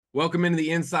Welcome into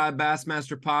the Inside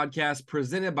Bassmaster Podcast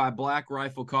presented by Black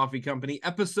Rifle Coffee Company,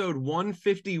 episode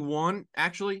 151.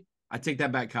 Actually, I take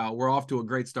that back, Kyle. We're off to a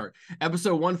great start.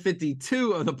 Episode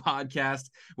 152 of the podcast.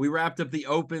 We wrapped up the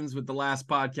opens with the last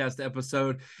podcast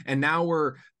episode, and now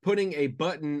we're putting a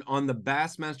button on the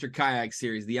Bassmaster Kayak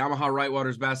series, the Yamaha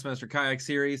Rightwaters Bassmaster Kayak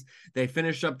series. They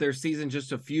finished up their season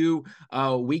just a few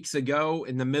weeks ago.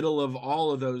 In the middle of all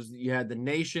of those, you had the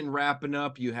Nation wrapping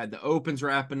up, you had the opens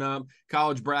wrapping up,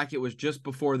 college bracket was just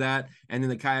before that, and then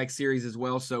the Kayak series as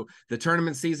well. So the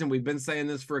tournament season, we've been saying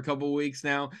this for a couple of weeks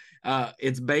now,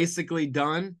 it's basically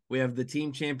done. We have the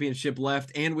team championship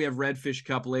left, and we have Redfish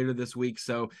Cup later this week.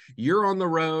 So you're on the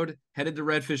road, headed to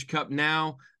Redfish Cup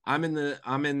now. I'm in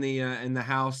the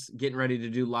house getting ready to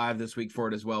do live this week for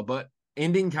it as well. But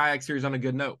ending Kayak series on a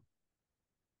good note.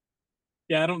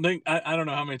 Yeah, I don't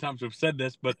know how many times we've said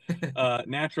this, but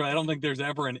naturally, I don't think there's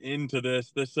ever an end to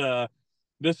this.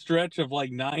 This stretch of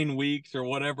like 9 weeks or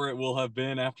whatever it will have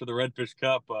been after the Redfish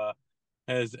Cup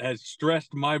has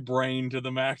stressed my brain to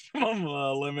the maximum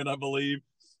limit, I believe.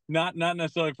 Not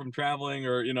necessarily from traveling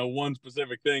or one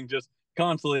specific thing, just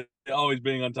constantly always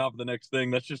being on top of the next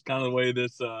thing. That's just kind of the way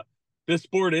this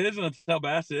sport is, and it's how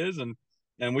bass is, and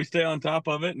we stay on top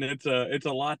of it, and it's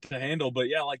a lot to handle. But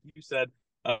yeah, like you said,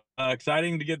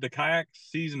 exciting to get the kayak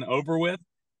season over with.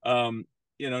 Not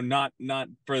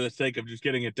for the sake of just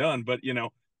getting it done, but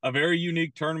a very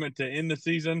unique tournament to end the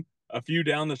season. A few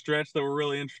down the stretch that were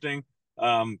really interesting.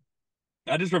 I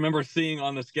just remember seeing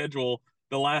on the schedule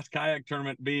the last kayak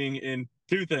tournament being in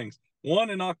two things: one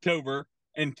in October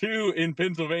and two in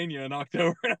Pennsylvania in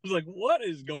October. And I was like, what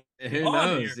is going on? Who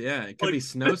knows? Here? Yeah, it could be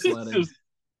snow sledding.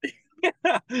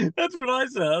 Yeah, that's what I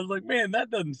said. I was like, man, that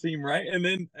doesn't seem right. And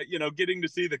then, getting to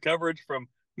see the coverage from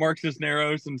Mark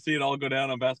Cisneros and see it all go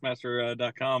down on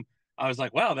Bassmaster.com, I was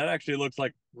like, wow, that actually looks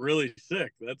like really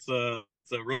sick. It's a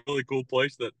really cool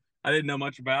place that I didn't know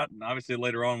much about. And obviously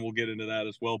later on, we'll get into that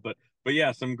as well. But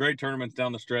yeah, some great tournaments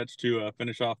down the stretch to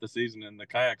finish off the season in the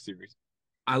kayak series.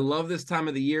 I love this time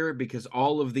of the year because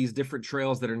all of these different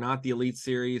trails that are not the Elite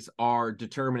Series are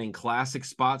determining classic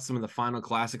spots. Some of the final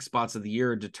classic spots of the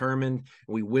year are determined.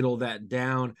 We whittle that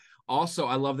down. Also,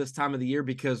 I love this time of the year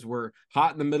because we're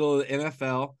hot in the middle of the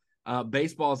NFL.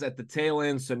 Baseball's at the tail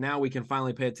end, so now we can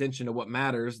finally pay attention to what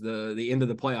matters, the end of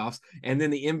the playoffs. And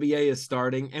then the NBA is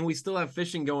starting, and we still have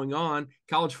fishing going on,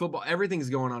 college football, everything's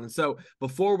going on. And so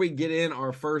before we get in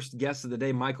our first guest of the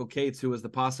day, Michael Cates, who was the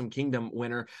Possum Kingdom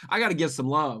winner, I got to give some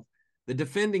love. The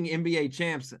defending NBA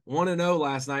champs, 1-0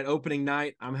 last night, opening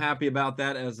night. I'm happy about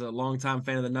that as a longtime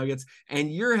fan of the Nuggets.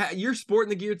 And you're sporting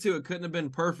the gear too. It couldn't have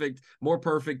been more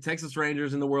perfect. Texas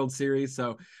Rangers in the World Series.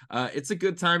 So it's a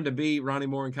good time to be Ronnie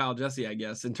Moore and Kyle Jessie, I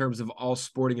guess, in terms of all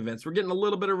sporting events. We're getting a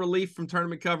little bit of relief from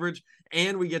tournament coverage,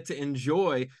 and we get to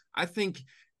enjoy, I think,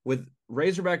 with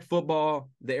Razorback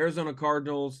football, the Arizona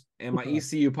Cardinals, and my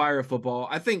ECU Pirate football,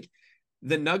 I think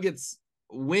the Nuggets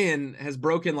win has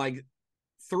broken like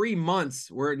 3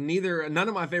 months where none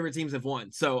of my favorite teams have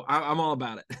won. So I'm all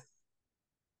about it.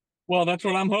 Well, that's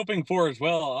what I'm hoping for as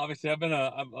well. Obviously, I've been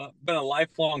a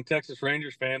lifelong Texas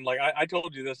Rangers fan. Like I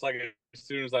told you this like as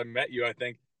soon as I met you. I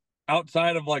think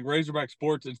outside of like Razorback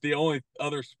sports, it's the only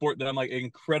other sport that I'm like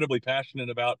incredibly passionate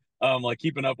about, like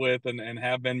keeping up with and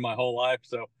have been my whole life.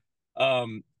 So,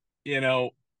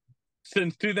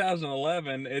 since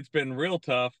 2011, it's been real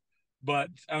tough. But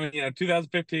I mean,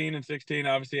 2015 and 16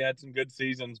 obviously had some good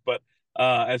seasons. But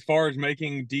as far as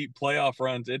making deep playoff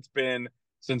runs, it's been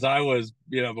since I was,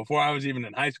 before I was even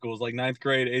in high school. It's like ninth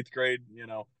grade, eighth grade,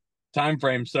 time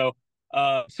frame. So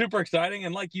super exciting.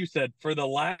 And like you said, for the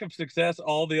lack of success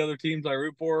all the other teams I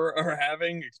root for are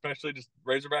having, especially just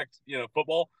Razorbacks,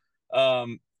 football,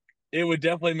 it would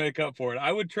definitely make up for it.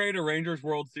 I would trade a Rangers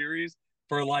World Series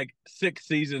for like 6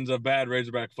 seasons of bad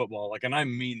Razorback football. Like, and I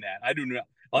mean that. I do not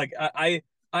like I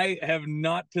have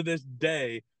not to this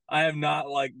day. I have not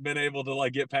like been able to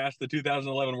like get past the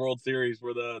 2011 World Series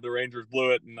where the Rangers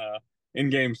blew it in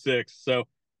Game 6. So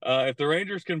if the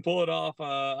Rangers can pull it off,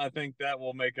 I think that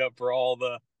will make up for all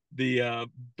the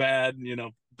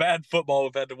bad football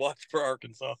we've had to watch for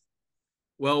Arkansas.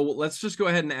 Well, let's just go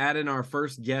ahead and add in our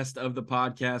first guest of the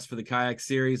podcast for the kayak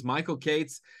series, Michael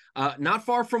Cates. Not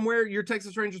far from where your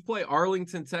Texas Rangers play,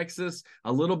 Arlington, Texas.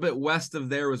 A little bit west of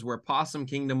there was where Possum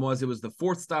Kingdom was. It was the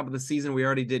 4th stop of the season. We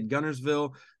already did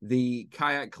Gunnersville, the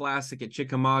Kayak Classic at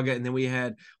Chickamauga, and then we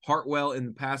had Hartwell in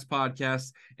the past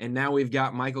podcast. And now we've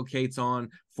got Michael Cates on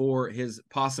for his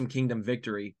Possum Kingdom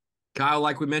victory. Kyle,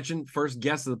 like we mentioned, first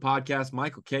guest of the podcast,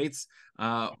 Michael Cates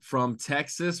from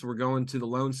Texas. We're going to the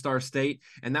Lone Star State,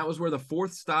 and that was where the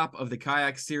fourth stop of the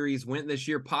kayak series went this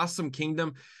year, Possum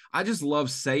Kingdom. I just love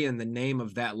saying the name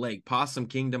of that lake, Possum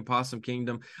Kingdom, Possum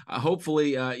Kingdom.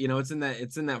 Hopefully, it's in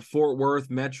that Fort Worth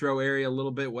metro area, a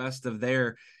little bit west of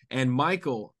there. And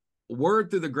Michael, word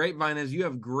through the grapevine is you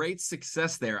have great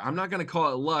success there. I'm not going to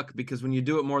call it luck because when you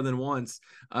do it more than once,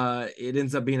 it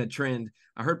ends up being a trend.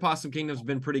 I heard Possum Kingdom's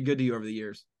been pretty good to you over the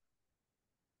years.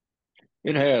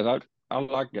 It has. I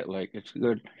like that lake. It's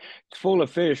good. It's full of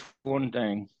fish, one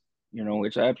thing.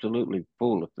 It's absolutely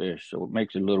full of fish, so it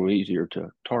makes it a little easier to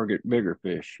target bigger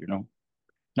fish,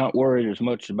 Not worried as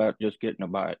much about just getting a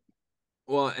bite.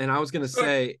 Well, and I was going to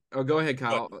say, go ahead,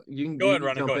 Kyle. You ahead, can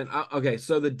Ronnie, jump in. Okay,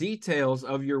 so the details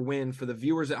of your win for the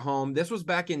viewers at home, this was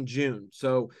back in June.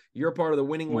 So you're part of the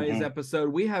Winning Ways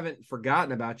episode. We haven't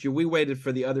forgotten about you. We waited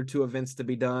for the other two events to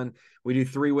be done. We do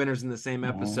 3 winners in the same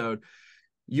episode.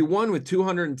 You won with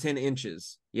 210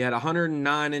 inches. You had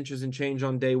 109 inches and change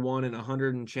on day 1 and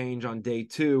 100 and change on day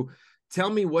 2. Tell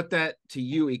me what that to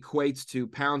you equates to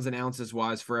pounds and ounces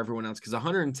wise for everyone else, because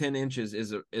 110 inches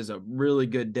is a really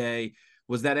good day.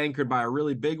 Was that anchored by a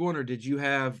really big one, or did you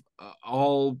have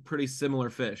all pretty similar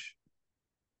fish?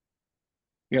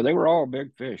 Yeah, they were all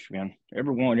big fish, man.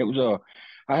 Every one. It was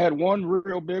I had one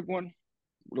real big one,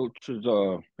 which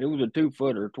was it was a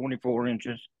 2-footer, 24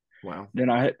 inches. Wow. Then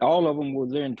I had all of them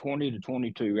within 20 to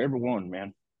 22. Every one,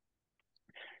 man.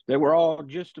 They were all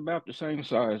just about the same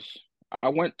size. I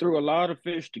went through a lot of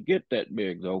fish to get that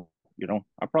big, though.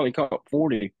 I probably caught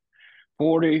 40,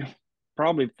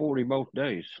 probably 40 both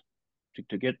days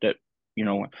to get that,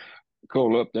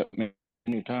 curl up that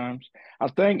many times. I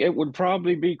think it would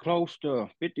probably be close to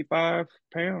 55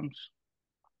 pounds.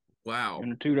 Wow.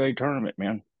 In a 2-day tournament,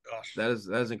 man. Gosh, that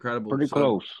is incredible. Pretty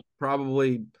close.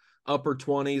 Probably upper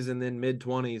 20s and then mid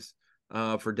 20s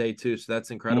for day 2. So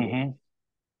that's incredible.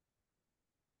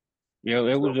 Yeah,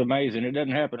 it was amazing. It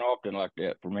doesn't happen often like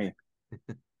that for me.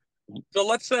 So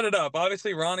let's set it up.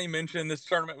 Obviously, Ronnie mentioned this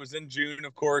tournament was in June,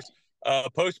 of course.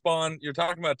 Post-spawn, you're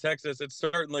talking about Texas. It's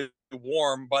certainly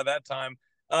warm by that time.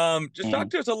 Just talk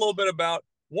to us a little bit about,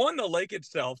 one, the lake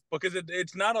itself, because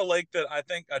it's not a lake that I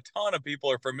think a ton of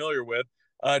people are familiar with,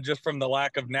 just from the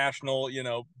lack of national,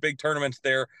 big tournaments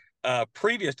there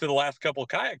previous to the last couple of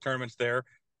kayak tournaments there.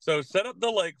 So set up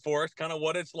the lake for us, kind of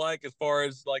what it's like as far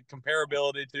as like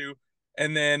comparability to,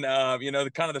 and then,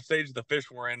 the kind of the stage of the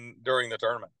fish we're in during the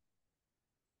tournament.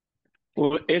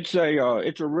 Well, it's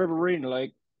a riverine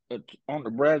lake. It's on the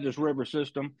Brazos River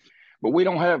system, but we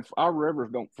don't have, our rivers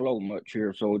don't flow much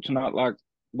here, so it's not like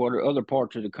what other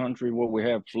parts of the country where we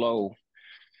have flow.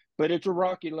 But it's a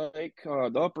rocky lake.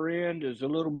 The upper end is a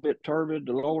little bit turbid.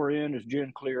 The lower end is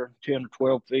gin clear, 10 to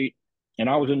 12 feet. And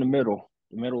I was in the middle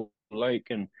of the lake,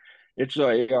 and it's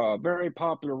a very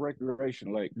popular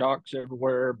recreation lake. Docks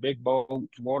everywhere, big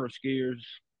boats, water skiers,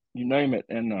 you name it.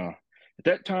 And at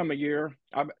that time of year,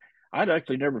 I'd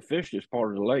actually never fished this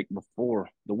part of the lake before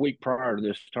the week prior to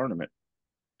this tournament.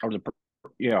 It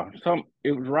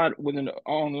was right within the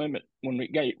on limit. When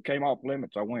it came off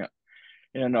limits, I went.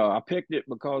 And I picked it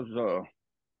because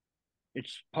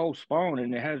it's post-spawn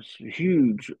and it has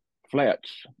huge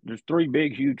flats. There's 3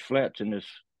 big, huge flats in this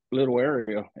little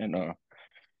area. And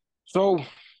so,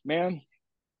 man,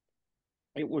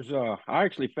 it was, I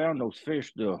actually found those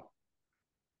fish the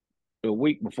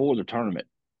week before the tournament.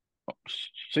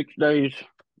 6 days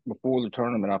before the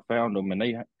tournament, I found them, and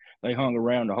they hung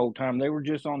around the whole time. They were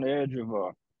just on the edge of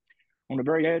on the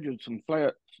very edge of some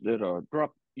flats that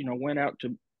dropped, went out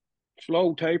to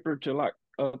slow taper to like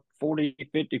 40,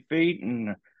 50 feet,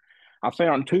 and I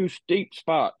found 2 steep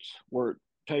spots where it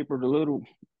tapered a little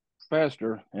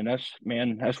faster, and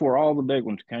that's where all the big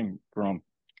ones came from.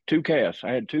 2 casts.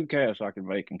 I had 2 casts I could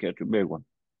make and catch a big one.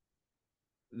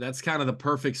 That's kind of the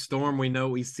perfect storm.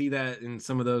 We see that in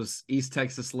some of those East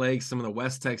Texas lakes, some of the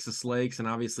West Texas lakes, and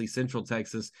obviously Central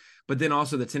Texas, but then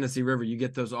also the Tennessee River. You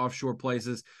get those offshore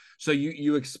places. So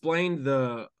you explained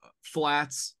the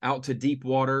flats out to deep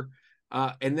water.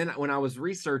 And then when I was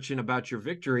researching about your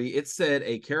victory, it said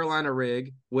a Carolina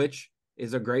rig, which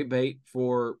is a great bait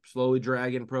for slowly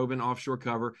dragging, probing offshore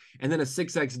cover, and then a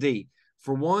 6XD.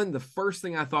 For one, the first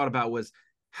thing I thought about was,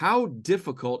 how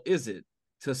difficult is it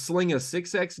to sling a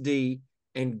 6XD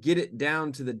and get it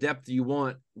down to the depth you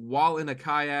want while in a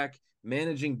kayak,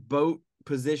 managing boat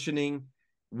positioning,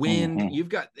 wind? You've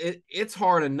got it. It's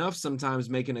hard enough sometimes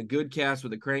making a good cast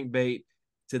with a crankbait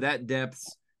to that depth,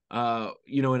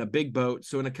 in a big boat.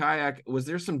 So in a kayak, was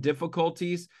there some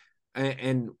difficulties?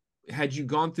 And had you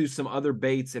gone through some other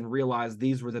baits and realized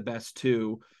these were the best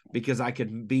two because I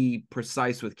could be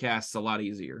precise with casts a lot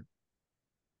easier?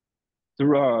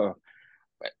 Through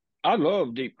I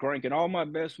love deep cranking. All my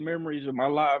best memories of my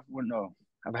life when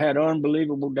I've had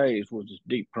unbelievable days was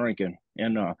deep cranking.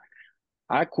 And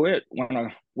I quit when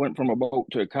I went from a boat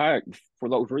to a kayak for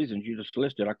those reasons you just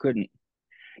listed. I couldn't.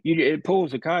 It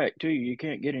pulls the kayak to you. You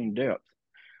can't get any depth.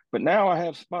 But now I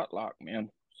have spot lock,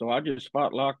 man. So I just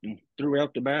spot locked and threw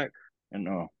out the back. And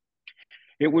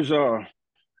it was I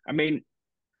mean,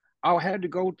 I had to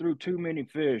go through too many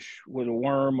fish with a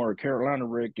worm or a Carolina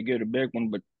rig to get a big one,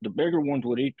 but the bigger ones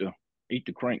would eat the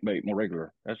crankbait more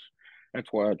regular. That's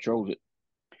why I chose it.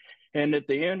 And at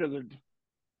the end of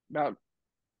about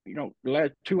the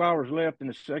last 2 hours left in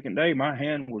the second day, my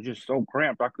hand was just so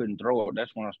cramped I couldn't throw it.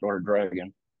 That's when I started dragging,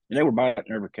 and they were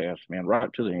biting every cast, man,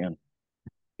 right to the end.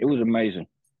 It was amazing.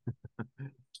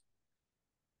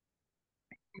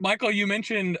 Michael, you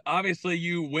mentioned obviously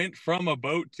you went from a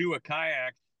boat to a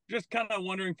kayak. Just kind of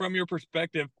wondering from your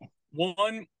perspective,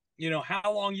 one,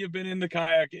 how long you've been in the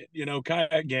kayak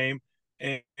game,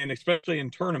 and especially in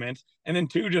tournaments, and then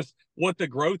two, just what the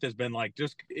growth has been like,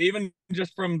 just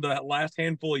from the last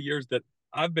handful of years that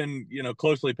I've been,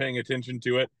 closely paying attention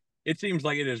to it. It seems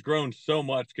like it has grown so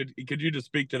much. Could you just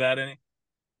speak to that any?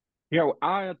 Yeah,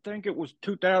 I think it was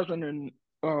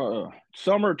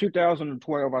summer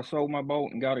 2012. I sold my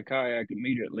boat and got a kayak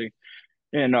immediately,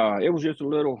 and it was just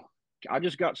I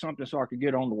just got something so I could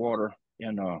get on the water,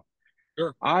 and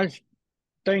sure. I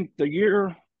think the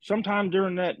year, sometime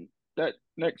during that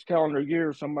next calendar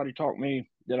year, somebody taught me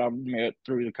that I met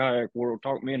through the kayak world,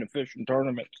 taught me in the fishing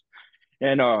tournaments,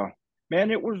 and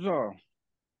man, it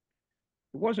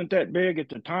wasn't that big at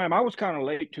the time. I was kind of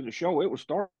late to the show. It was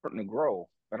starting to grow,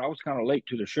 but I was kind of late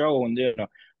to the show. And then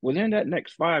within that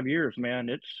next 5 years, man,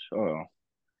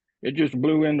 it just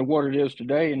blew into what it is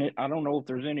today. And I don't know if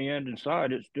there's any end in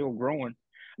sight. It's still growing.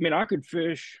 I mean, I could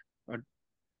fish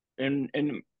in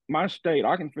my state.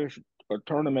 I can fish a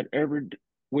tournament every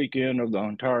weekend of the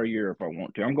entire year if I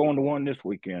want to. I'm going to one this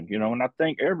weekend, and I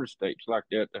think every state's like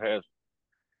that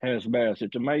has bass.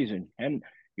 It's amazing. And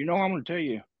I'm going to tell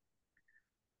you,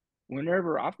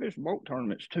 whenever I fish boat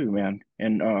tournaments too, man,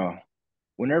 and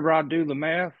whenever I do the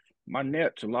math, my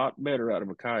net's a lot better out of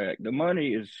a kayak. The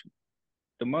money.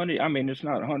 I mean, it's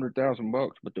not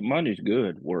 $100,000, but the money's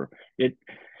good. Where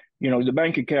the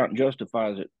bank account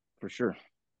justifies it for sure.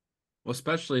 Well,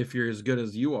 especially if you're as good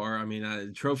as you are. I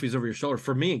mean, trophies over your shoulder.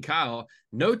 For me and Kyle,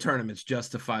 no tournaments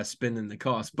justify spending the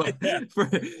cost. But it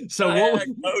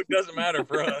doesn't matter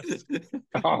for us.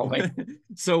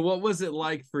 So what was it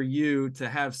like for you to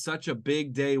have such a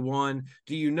big day one?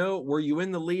 Were you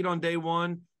in the lead on day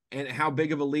one? And how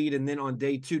big of a lead? And then on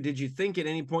day two, did you think at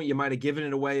any point you might have given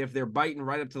it away? If they're biting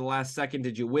right up to the last second,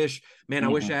 did you wish, man, I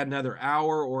wish I had another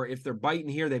hour? Or if they're biting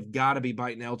here, they've got to be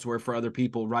biting elsewhere for other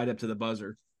people right up to the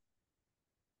buzzer?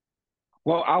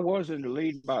 Well, I was in the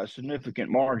lead by a significant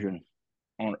margin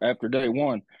after day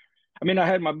one. I mean, I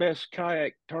had my best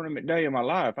kayak tournament day of my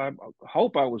life. I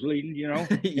hope I was leading, Yeah.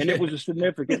 And it was a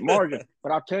significant margin.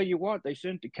 But I'll tell you what, they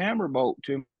sent the camera boat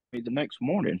to me the next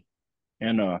morning.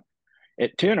 And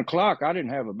at 10 o'clock, I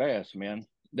didn't have a bass, man.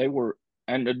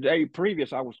 And the day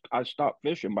previous, I stopped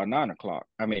fishing by 9 o'clock.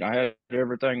 I mean, I had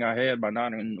everything I had by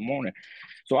 9 in the morning.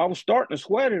 So I was starting to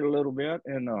sweat it a little bit.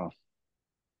 And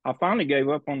I finally gave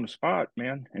up on the spot,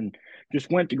 man, and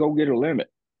just went to go get a limit.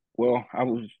 Well,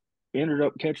 ended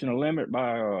up catching a limit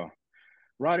by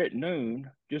right at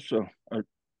noon.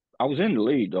 I was in the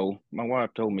lead, though. My wife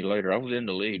told me later I was in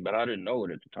the lead, but I didn't know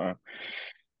it at the time.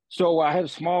 So I had a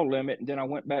small limit, and then I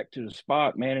went back to the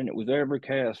spot, man, and it was every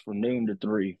cast from noon to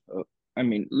 3. I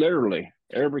mean, literally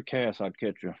every cast I'd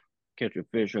catch a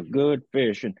fish, a good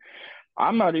fish, and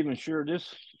I'm not even sure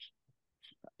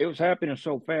it was happening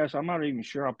so fast. I'm not even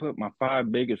sure I put my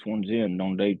 5 biggest ones in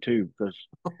on day 2 because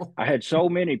I had so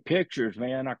many pictures,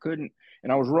 man. I couldn't,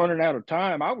 and I was running out of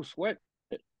time. I was sweating,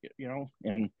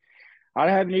 and I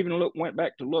haven't even went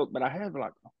back to look, but I had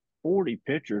like 40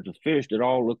 pictures of fish that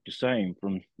all looked the same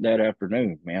from that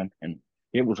afternoon, man. And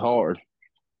it was hard.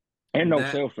 And no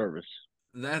cell service.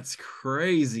 That's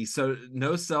crazy. So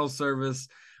no cell service.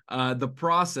 The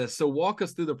process. So walk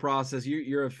us through the process.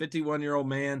 You're a 51-year-old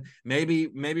man.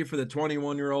 Maybe for the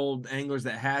 21-year-old anglers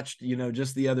that hatched,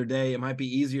 just the other day, it might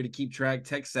be easier to keep track,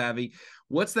 tech savvy.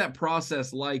 What's that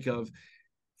process like of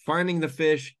finding the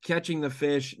fish, catching the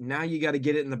fish? Now you got to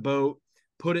get it in the boat,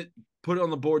 put it on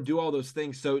the board, do all those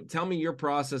things. So tell me your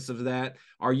process of that.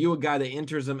 Are you a guy that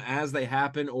enters them as they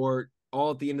happen, or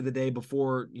all at the end of the day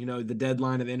before, you know, the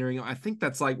deadline of entering. I think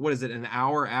that's like, what is it, an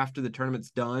hour after the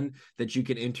tournament's done that you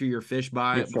can enter your fish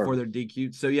by Yes, before sir. they're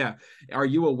DQ'd. So yeah, are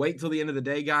you a wait till the end of the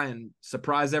day guy and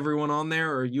surprise everyone on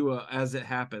there, or are you a as it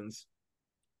happens?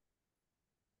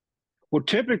 Well,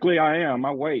 typically I am.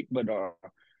 I wait, but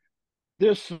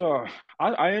this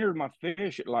I entered my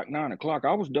fish at like 9 o'clock.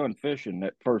 I was done fishing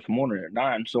that first morning at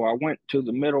 9, so I went to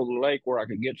the middle of the lake where I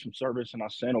could get some service, and I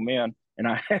sent them in. And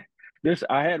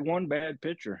I had one bad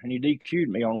pitcher, and he DQ'd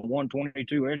me on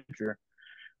 122 incher,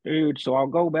 dude. So I'll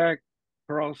go back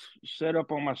across, set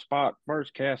up on my spot.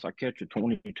 First cast, I catch a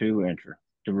 22 incher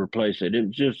to replace it. It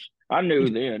was just, I knew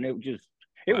then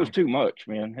it was too much,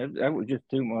 man. That was just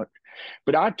too much.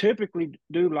 But I typically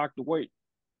do like to wait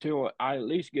till I at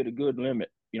least get a good limit,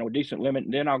 you know, decent limit,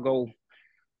 and then I'll go,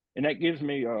 and that gives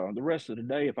me the rest of the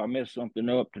day if I mess something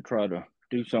up to try to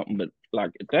do something. But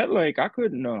like at that lake, I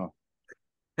couldn't,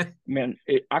 man,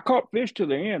 I caught fish to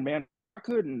the end, man. I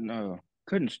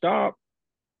couldn't stop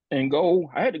and go.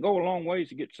 I had to go a long ways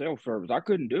to get self service. I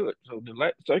couldn't do it. So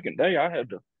the second day, I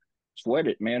had to sweat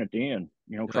it, man, at the end,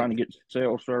 you know, trying to get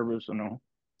self service and all.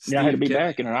 Yeah, I had to be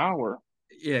back in an hour.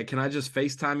 Yeah, can I just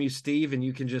FaceTime you, Steve, and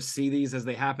you can just see these as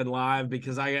they happen live,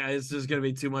 because it's just going to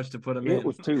be too much to put them in. It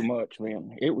was too much,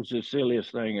 man. It was the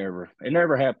silliest thing ever. It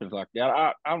never happens like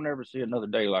that. I'll never see another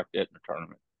day like that in the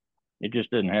tournament. It just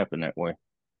didn't happen that way.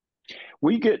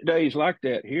 We get days like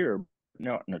that here,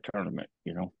 not in the tournament,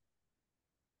 you know.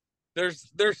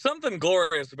 There's something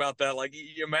glorious about that. Like,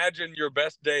 you imagine your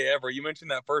best day ever. You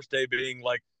mentioned that first day being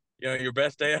like, you know, your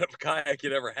best day out of a kayak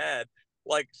you'd ever had.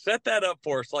 Like, set that up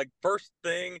for us. Like, first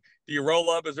thing, do you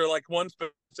roll up? Is there like one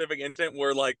specific incident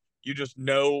where like you just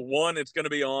know, one, it's going to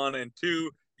be on, and two,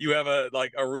 you have a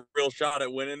real shot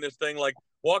at winning this thing? Like,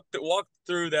 walk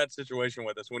through that situation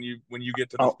with us when you get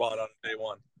to the spot on day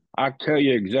one. I'll tell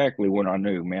you exactly when I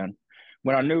knew, man.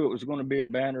 When I knew it was going to be a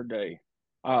banner day.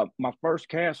 My first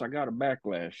cast, I got a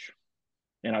backlash,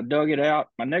 and I dug it out.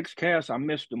 My next cast, I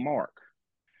missed the mark.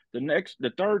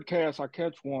 The third cast, I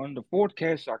catch one. The fourth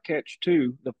cast, I catch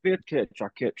two. The fifth catch, I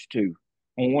catch two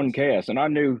on one cast. And I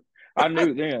knew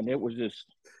then it was,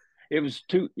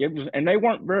 and they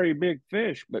weren't very big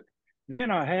fish. But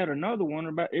then I had another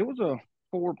one it was a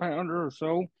 4-pounder or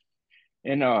so,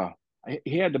 and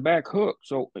he had the back hook.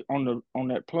 So on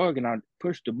that plug, and I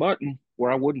pushed the button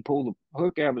where I wouldn't pull the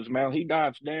hook out of his mouth. He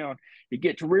dives down. It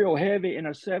gets real heavy, and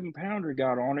a 7-pounder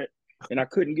got on it. And I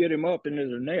couldn't get him up into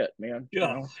the net, man. You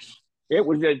know?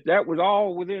 That was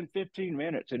all within 15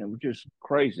 minutes, and it was just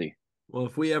crazy. Well,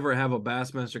 if we ever have a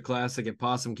Bassmaster Classic at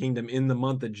Possum Kingdom in the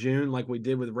month of June, like we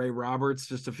did with Ray Roberts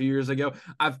just a few years ago,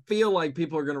 I feel like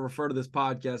people are going to refer to this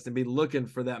podcast and be looking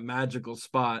for that magical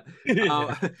spot.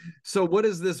 So what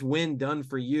has this win done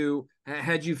for you?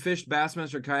 Had you fished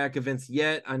Bassmaster kayak events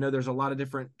yet? I know there's a lot of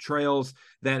different trails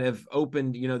that have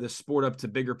opened, you know, the sport up to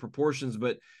bigger proportions,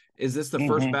 but is this the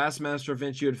first Bassmaster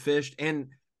event you had fished? And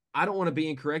I don't want to be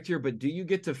incorrect here, but do you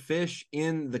get to fish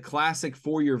in the Classic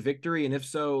for your victory? And if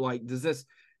so, like,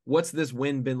 what's this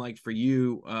win been like for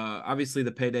you? Obviously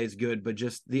the payday is good, but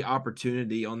just the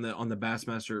opportunity on the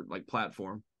Bassmaster like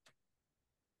platform.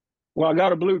 Well, I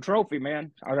got a blue trophy,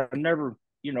 man. I never,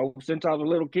 you know, since I was a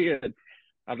little kid,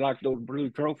 I'd like those blue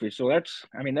trophies. So that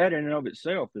in and of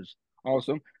itself is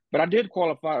awesome. But I did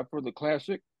qualify for the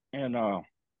Classic, and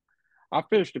I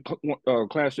fished the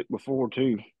Classic before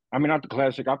too. I mean, not the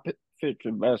Classic. I fished the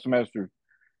Bassmaster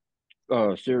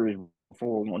series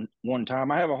before one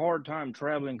time. I have a hard time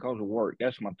traveling because of work.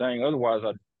 That's my thing. Otherwise,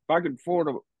 if I could afford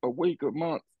a week or a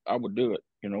month, I would do it,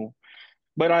 you know.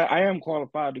 But I am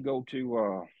qualified to go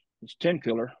to it's 10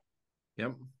 killer.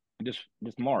 Yep. This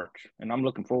March, and I'm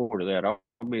looking forward to that. I'll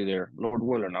be there, Lord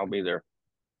willing. I'll be there.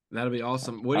 That'll be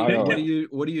awesome. What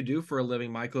do you do for a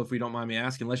living, Michael? If we don't mind me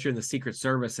asking, unless you're in the Secret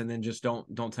Service, and then just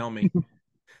don't tell me.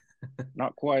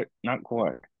 Not quite.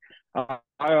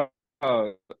 I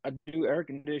do air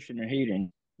conditioning and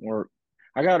heating work.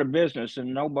 I got a business,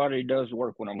 and nobody does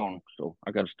work when I'm home, so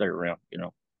I got to stay around. You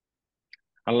know,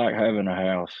 I like having a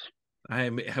house.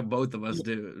 Both of us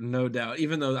do, no doubt.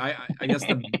 Even though I guess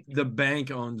the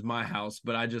bank owns my house,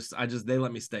 but I just they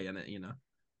let me stay in it. You know.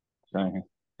 Same.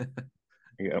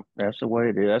 Yep, that's the way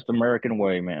it is. That's the American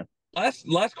way, man.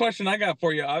 Last question I got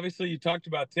for you. Obviously, you talked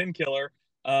about 10 killer.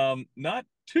 Not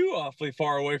too awfully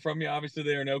far away from you. Obviously,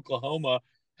 they're in Oklahoma.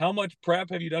 How much prep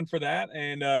have you done for that?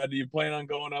 And do you plan on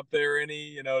going up there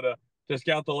to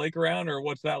scout the lake around, or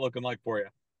what's that looking like for you?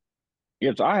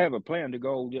 Yes, I have a plan to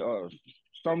go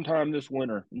sometime this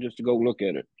winter just to go look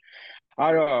at it.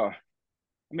 I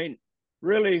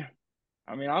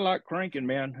like cranking,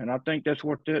 man, and I think that's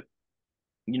what you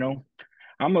know.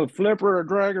 I'm a flipper, a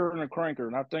dragger, and a cranker.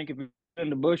 And I think if it's in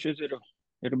the bushes,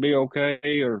 it'll be okay.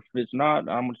 Or if it's not,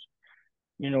 I'm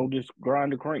just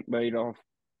grind the crankbait off,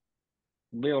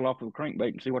 bill off of a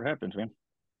crankbait and see what happens, man.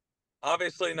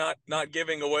 Obviously not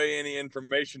giving away any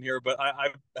information here, but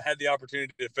I've had the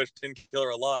opportunity to fish 10 Killer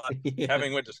a lot, Yeah.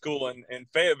 having went to school in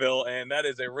Fayetteville, and that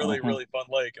is a really, really fun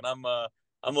lake. And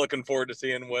I'm looking forward to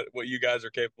seeing what you guys are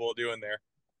capable of doing there.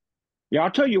 Yeah,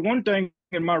 I'll tell you one thing.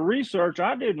 In my research,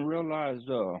 I didn't realize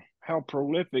how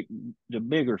prolific the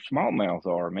bigger smallmouth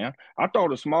are, man. I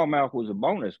thought a smallmouth was a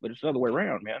bonus, but it's the other way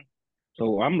around, man.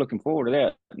 So I'm looking forward to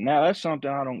that. Now, that's something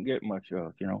I don't get much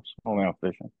of, smallmouth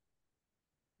fishing.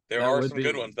 There are some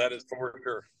good ones, that is for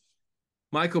sure.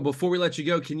 Michael, before we let you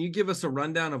go, can you give us a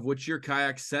rundown of what your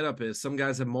kayak setup is? Some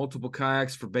guys have multiple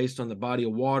kayaks based on the body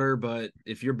of water, but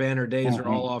if your banner days are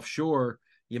all offshore,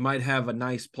 you might have a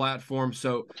nice platform.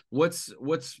 So what's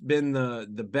been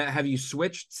the bet? Have you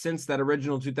switched since that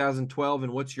original 2012,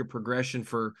 and what's your progression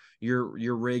for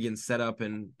your rig and setup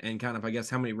and kind of, I guess,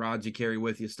 how many rods you carry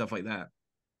with you, stuff like that?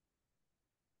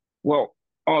 Well,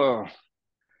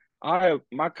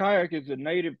 my kayak is a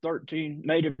native Titan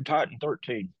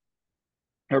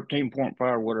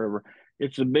 13.5, whatever.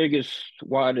 It's the biggest,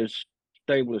 widest,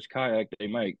 stablest kayak they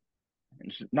make.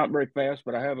 It's not very fast,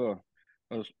 but I have a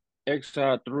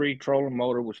XI3 trolling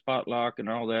motor with spot lock and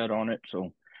all that on it.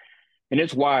 So, and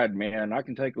it's wide, man. I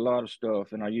can take a lot of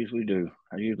stuff, and I usually do.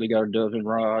 I usually got a dozen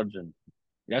rods, and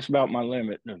that's about my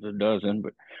limit, is a dozen.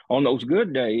 But on those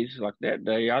good days, like that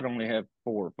day, I'd only have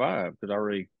 4 or 5 because I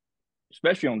already,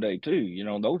 especially on day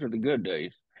 2, those are the good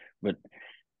days. But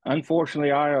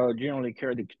unfortunately, I generally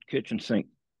carry the kitchen sink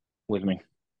with me.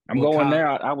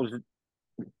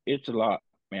 It's a lot,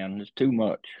 man. It's too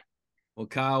much. Well,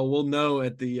 Kyle, we'll know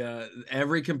at the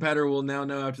every competitor will now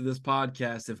know after this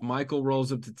podcast, if Michael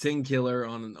rolls up to 10 Killer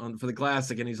on for the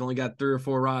Classic and he's only got 3 or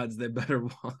 4 rods, they better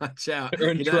watch out.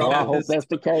 I hope that's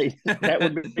the case. That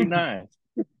would be nice.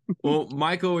 Well,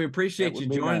 Michael, we appreciate you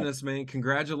joining us, man.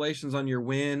 Congratulations on your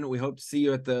win. We hope to see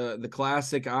you at the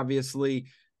Classic. Obviously,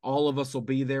 all of us will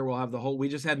be there. We'll have we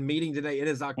just had a meeting today. It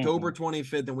is October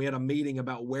 25th, and we had a meeting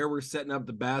about where we're setting up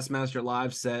the Bassmaster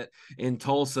live set in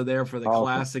Tulsa there for the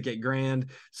Classic at Grand.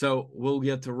 So we'll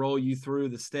get to roll you through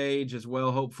the stage as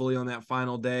well, hopefully on that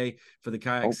final day for the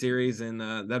kayak series, and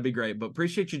that'd be great. But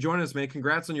appreciate you joining us, man.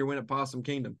 Congrats on your win at Possum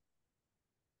Kingdom.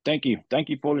 Thank you. Thank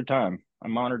you for the time.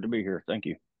 I'm honored to be here. Thank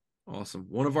you. Awesome.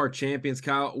 One of our champions,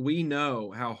 Kyle. We know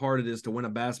how hard it is to win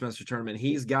a Bassmaster tournament.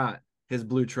 He's got his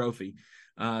blue trophy.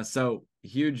 So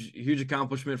huge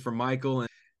accomplishment for Michael. And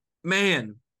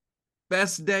man,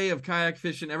 best day of kayak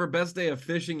fishing ever, best day of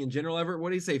fishing in general ever. What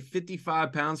do you say,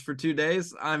 55 pounds for 2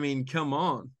 days? I mean, come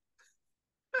on.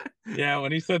 Yeah,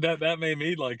 when he said that made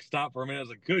me like stop for a minute. I was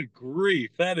like, good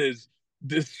grief, that is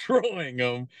destroying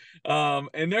him.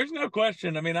 And there's no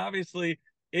question. I mean, obviously,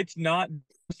 it's not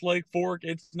just Lake Fork.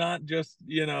 It's not just,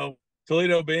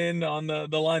 Toledo Bend on the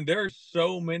line. There are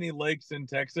so many lakes in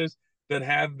Texas that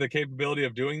have the capability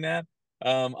of doing that.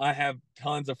 I have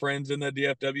tons of friends in the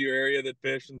DFW area that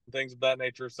fish and things of that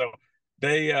nature. So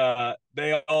they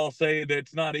all say that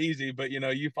it's not easy, but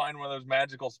you find one of those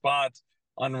magical spots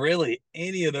on really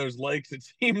any of those lakes. It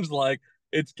seems like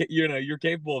it's, you're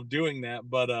capable of doing that,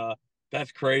 but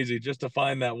that's crazy just to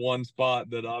find that one spot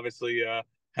that obviously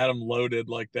had them loaded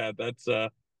like that. That's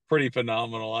pretty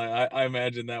phenomenal. I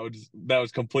imagine that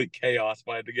was complete chaos, if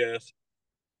I had to guess.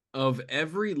 Of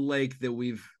every lake that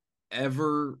we've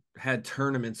ever had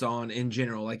tournaments on in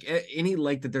general, like any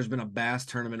lake that there's been a bass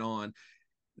tournament on,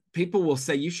 people will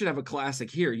say, you should have a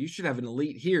Classic here, you should have an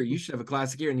elite here, you should have a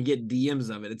Classic here, and you get DMs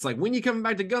of it. It's like, when you coming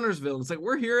back to Gunnersville? And it's like,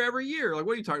 we're here every year. Like,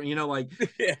 what are you talking?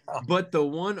 Yeah. But the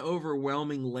one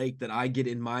overwhelming lake that I get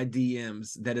in my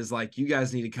DMs that is like, you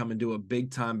guys need to come and do a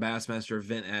big time Bassmaster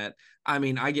event at. I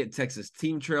mean, I get Texas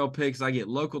Team Trail picks, I get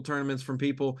local tournaments from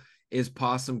people, is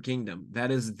Possum Kingdom.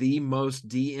 That is the most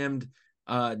DM'd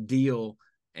deal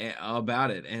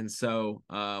about it. And so,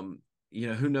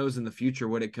 who knows in the future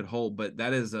what it could hold, but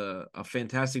that is a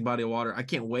fantastic body of water. I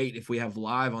can't wait if we have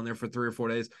live on there for 3 or 4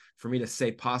 days for me to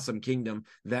say Possum Kingdom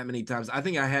that many times. I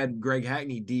think I had Greg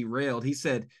Hackney derailed. He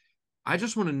said, I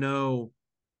just want to know,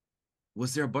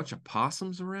 was there a bunch of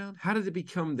possums around? How did it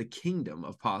become the kingdom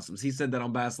of possums? He said that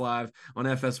on Bass Live on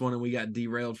FS1, and we got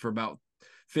derailed for about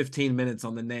 15 minutes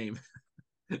on the name.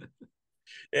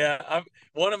 Yeah,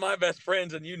 one of my best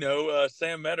friends, and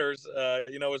Sam Metters,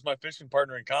 was my fishing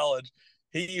partner in college.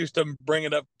 He used to bring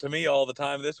it up to me all the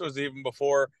time. This was even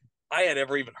before I had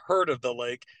ever even heard of the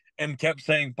lake, and kept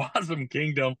saying Possum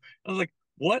Kingdom. I was like,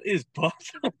 what is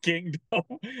Possum Kingdom?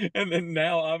 And then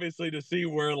now, obviously, to see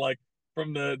where like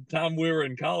from the time we were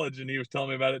in college and he was telling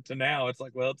me about it to now. It's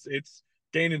like, well, it's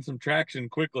gaining some traction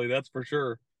quickly, that's for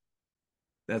sure.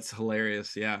 That's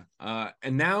hilarious. Yeah.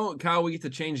 And now, Kyle, we get to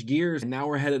change gears. And now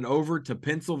we're headed over to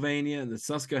Pennsylvania and the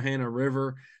Susquehanna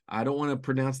River. I don't want to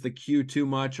pronounce the Q too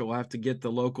much. We'll have to get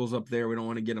the locals up there. We don't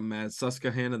want to get them mad.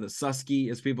 Susquehanna, the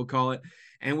Susky, as people call it.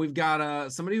 And we've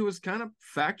got somebody who was kind of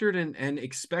factored and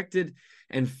expected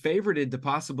and favorited to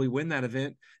possibly win that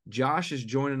event. Josh is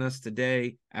joining us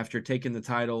today after taking the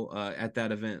title at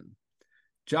that event.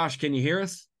 Josh, can you hear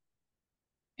us?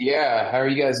 Yeah, how are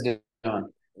you guys doing?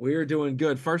 We're doing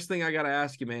good. First thing I got to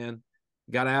ask you, man,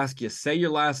 say your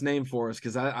last name for us,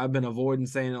 because I've been avoiding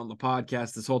saying it on the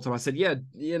podcast this whole time. I said, yeah,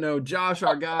 Josh,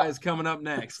 our guy, is coming up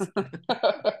next.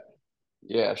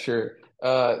 Yeah, sure.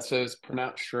 So it's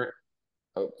pronounced Shrink.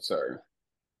 Oh, sorry.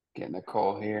 Getting a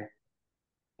call here.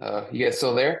 You guys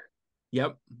still there?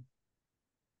 Yep.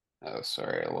 Oh,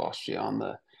 sorry, I lost you on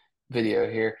the video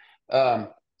here.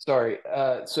 Sorry.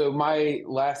 So my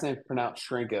last name is pronounced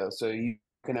Chrenko. So you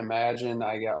can imagine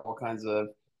I got all kinds of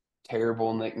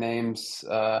terrible nicknames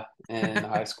in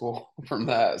high school from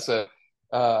that. So,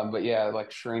 but yeah,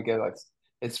 like Chrenko, like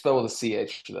it's spelled with a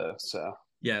CH though. So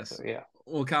yes. So, yeah.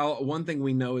 Well, Kyle, one thing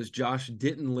we know is Josh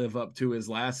didn't live up to his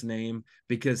last name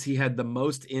because he had the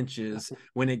most inches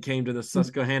when it came to the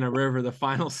Susquehanna River, the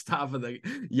final stop of the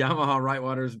Yamaha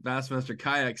Rightwaters Bassmaster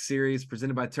Kayak Series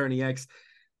presented by Tourney X.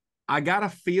 I got a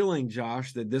feeling,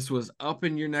 Josh, that this was up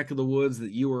in your neck of the woods,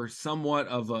 that you were somewhat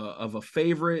of a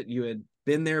favorite. You had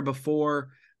been there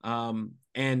before,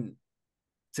 and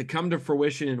to come to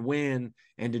fruition and win,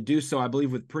 and to do so, I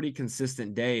believe, with pretty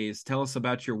consistent days. Tell us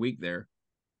about your week there.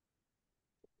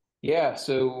 Yeah,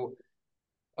 so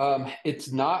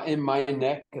it's not in my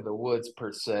neck of the woods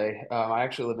per se. I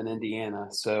actually live in Indiana,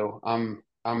 so I'm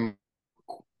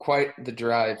quite the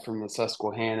drive from the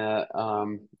Susquehanna,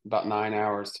 about 9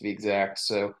 hours to be exact.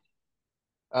 So,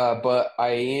 but I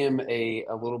am a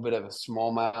little bit of a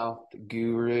smallmouth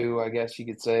guru, I guess you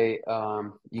could say.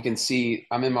 You can see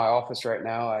I'm in my office right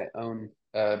now. I own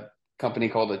a company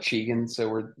called Achigan, so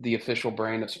we're the official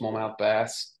brand of smallmouth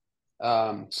bass.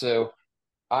 So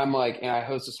I'm like, and I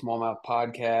host a smallmouth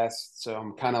podcast, so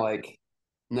I'm kind of like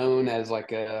known as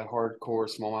like a hardcore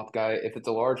smallmouth guy. If it's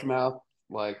a largemouth,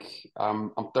 like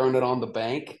I'm throwing it on the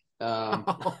bank. But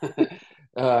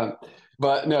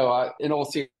no, in all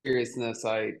seriousness,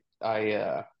 I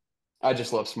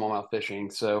just love smallmouth fishing.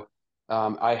 So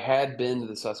I had been to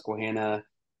the Susquehanna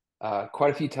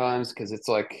quite a few times because it's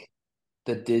like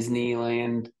the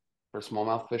Disneyland for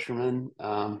smallmouth fishermen.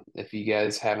 If you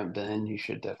guys haven't been, you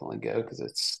should definitely go because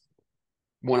it's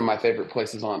one of my favorite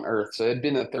places on earth. So it'd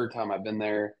been the third time I've been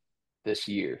there this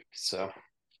year. So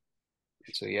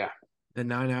yeah. The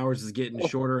 9 hours is getting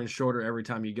shorter and shorter every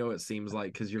time you go, it seems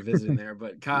like, because you're visiting there.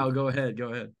 But Kyle, go ahead.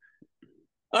 I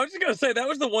was just gonna say that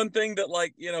was the one thing that,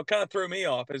 like, kind of threw me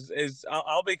off is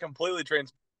I'll be completely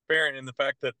transparent in the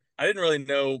fact that I didn't really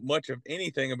know much of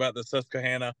anything about the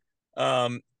Susquehanna,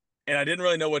 and I didn't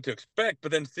really know what to expect.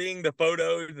 But then seeing the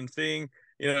photos and seeing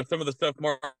some of the stuff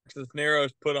Mark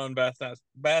Cisneros put on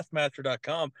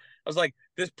Bassmaster.com, I was like,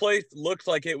 this place looks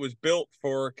like it was built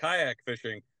for kayak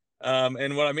fishing.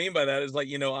 And what I mean by that is, like,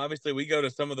 obviously we go to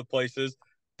some of the places,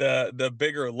 the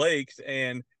bigger lakes,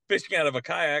 and fishing out of a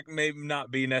kayak may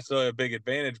not be necessarily a big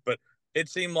advantage, but it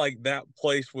seemed like that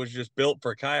place was just built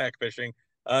for kayak fishing.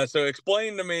 So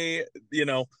explain to me,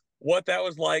 what that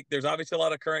was like. There's obviously a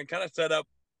lot of current. Kind of set up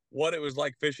what it was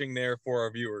like fishing there for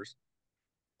our viewers.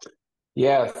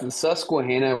 Yeah, the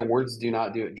Susquehanna, words do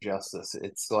not do it justice.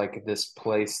 It's like this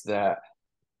place that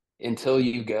until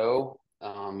you go,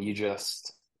 you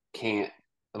just can't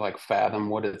like fathom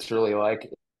what it's really like.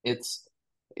 It's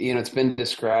it's been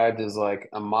described as like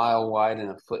a mile wide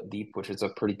and a foot deep, which is a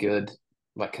pretty good,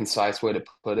 like, concise way to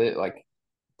put it. Like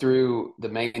through the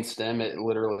main stem, it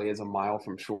literally is a mile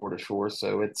from shore to shore.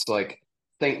 So it's like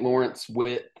St. Lawrence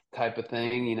width type of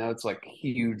thing. It's like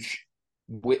huge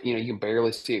width. You can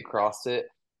barely see across it.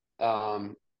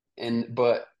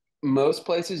 But most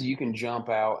places you can jump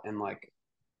out and like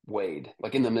wade,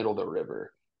 like in the middle of the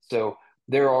river. So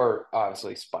there are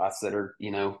obviously spots that are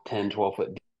 10, 12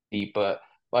 foot deep, but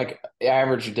like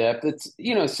average depth, it's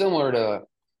similar to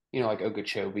like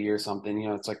Okeechobee or something.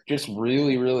 It's like just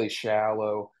really, really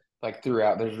shallow, like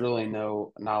throughout. There's really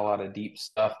not a lot of deep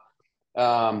stuff.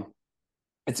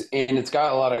 It's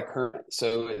got a lot of current,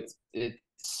 so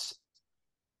it's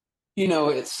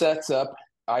it sets up.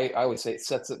 I would say it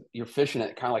sets up. You're fishing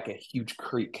at kind of like a huge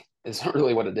creek. Is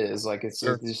really what it is. Like it's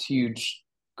Sure. this huge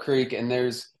creek, and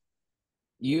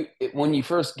when you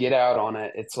first get out on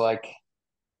it, it's like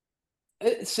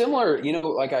It's similar,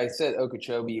 like I said,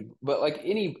 Okeechobee, but like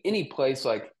any place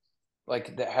like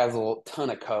that has a ton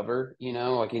of cover,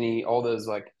 like all those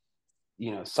like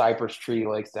cypress tree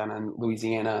lakes down in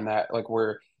Louisiana and that, like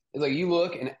where it's like you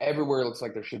look and everywhere looks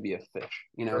like there should be a fish.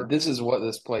 Sure. This is what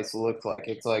this place looks like.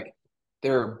 It's like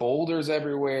there are boulders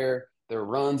everywhere, there are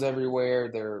runs everywhere,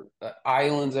 there are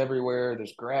islands everywhere,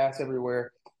 there's grass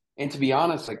everywhere. And to be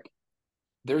honest, like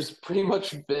there's pretty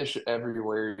much fish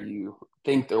everywhere you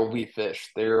think there will be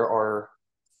fish. There are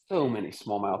so many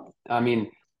smallmouth. I mean,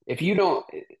 if you go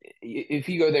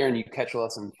there and you catch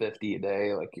less than 50 a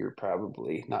day, like you're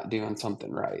probably not doing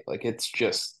something right. Like it's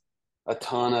just a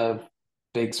ton of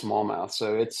big smallmouth.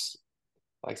 So it's,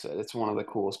 like I said, it's one of the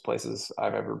coolest places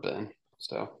I've ever been.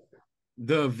 So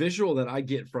the visual that I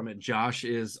get from it, Josh,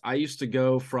 is I used to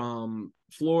go from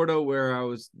Florida, where I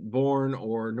was born,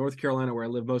 or North Carolina, where I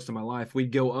lived most of my life.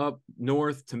 We'd go up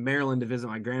north to Maryland to visit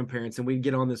my grandparents, and we'd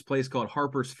get on this place called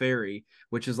Harper's Ferry,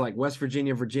 which is like West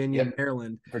Virginia, Yep.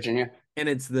 Maryland. Virginia. And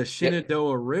it's the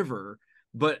Shenandoah River,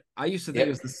 but I used to think it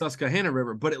was the Susquehanna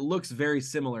River, but it looks very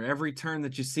similar. Every turn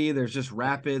that you see, there's just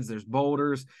rapids, there's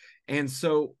boulders. And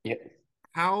so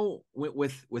how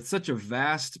with such a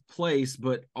vast place,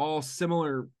 but all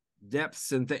similar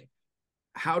depths and things,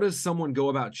 how does someone go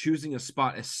about choosing a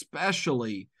spot,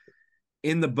 especially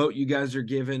in the boat you guys are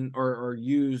given or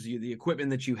use the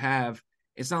equipment that you have?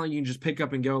 It's not like you can just pick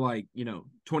up and go like,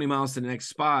 20 miles to the next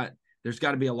spot. There's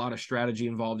got to be a lot of strategy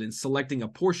involved in selecting a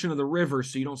portion of the river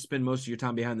so you don't spend most of your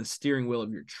time behind the steering wheel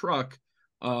of your truck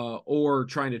or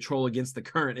trying to troll against the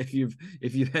current if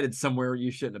you've headed somewhere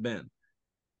you shouldn't have been.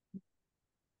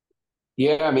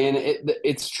 Yeah, I mean,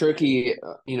 it's tricky,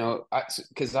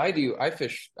 because I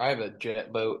fish. I have a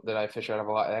jet boat that I fish out of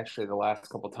a lot. Actually, the last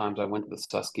couple of times I went to the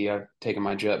Susky, I've taken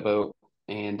my jet boat,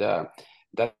 and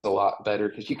that's a lot better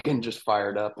because you can just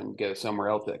fire it up and go somewhere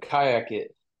else. The kayak,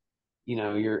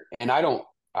 and I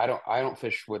don't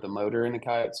fish with a motor in the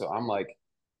kayak, so I'm like,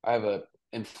 I have a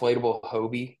inflatable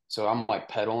Hobie, so I'm like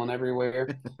pedaling everywhere,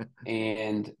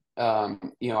 and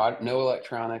no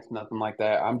electronics, nothing like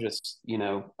that. I'm just,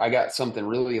 I got something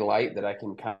really light that I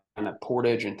can kind of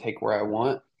portage and take where I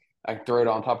want. I can throw it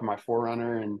on top of my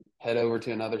Forerunner and head over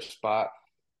to another spot.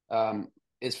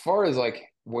 As far as like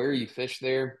where you fish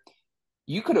there,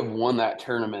 you could have won that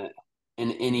tournament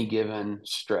in any given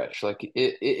stretch. Like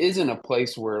it isn't a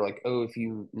place where like, oh, if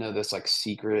you know this like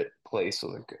secret place,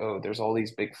 like, oh, there's all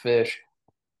these big fish.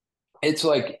 It's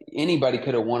like anybody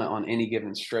could have won it on any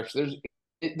given stretch. There's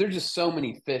just so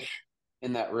many fish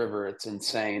in that river. It's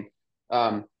insane.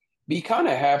 But you kind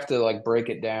of have to like break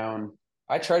it down.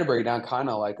 I try to break it down kind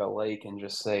of like a lake and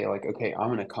just say like, okay, I'm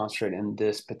going to concentrate in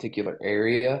this particular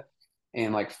area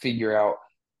and like figure out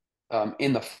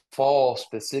in the fall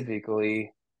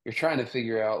specifically, you're trying to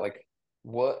figure out like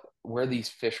where these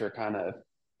fish are kind of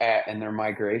at in their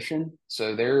migration.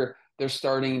 So they're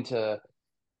starting to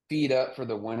feed up for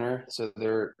the winter. So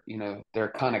they're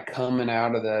kind of coming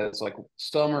out of those like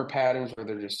summer patterns where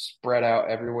they're just spread out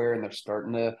everywhere and they're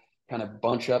starting to kind of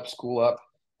bunch up, school up.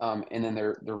 And then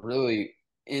they're really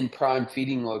in prime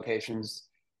feeding locations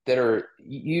that are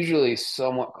usually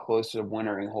somewhat close to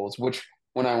wintering holes, which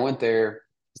when I went there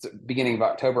at the beginning of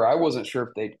October, I wasn't sure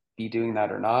if they'd be doing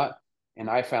that or not. And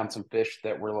I found some fish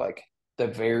that were like the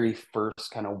very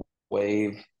first kind of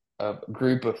wave of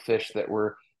group of fish that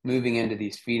were moving into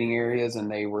these feeding areas, and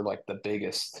they were like the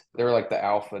biggest. They were like the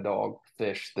alpha dog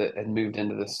fish that had moved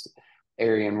into this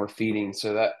area and were feeding.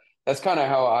 So that's kind of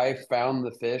how I found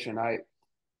the fish. And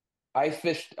I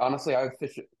fished, honestly, I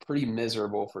fished pretty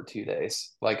miserable for 2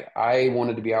 days. Like I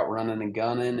wanted to be out running and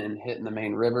gunning and hitting the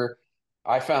main river.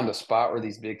 I found a spot where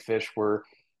these big fish were,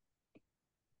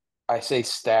 I say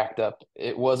stacked up.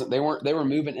 They were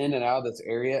moving in and out of this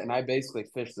area. And I basically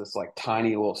fished this like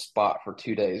tiny little spot for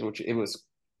 2 days, which it was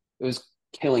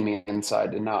killing me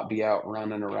inside to not be out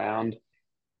running around,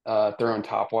 throwing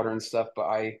topwater and stuff. But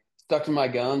I stuck to my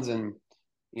guns, and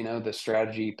the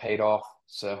strategy paid off.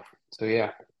 So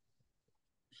yeah.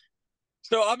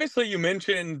 So obviously you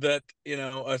mentioned that,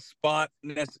 a spot,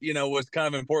 was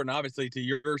kind of important, obviously, to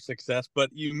your success, but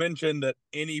you mentioned that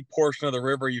any portion of the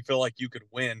river you feel like you could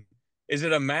win. Is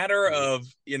it a matter of,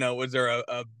 is there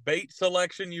a bait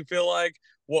selection you feel like?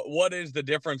 What is the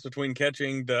difference between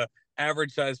catching the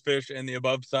average size fish and the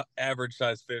above average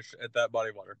size fish at that body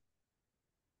of water?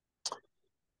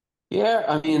 Yeah,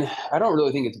 I mean, I don't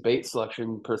really think it's bait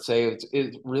selection per se.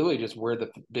 It's really just where the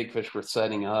big fish were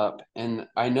setting up. And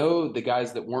I know the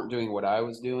guys that weren't doing what I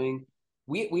was doing,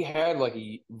 we had like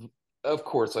of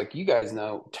course, like you guys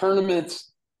know,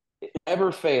 tournaments, it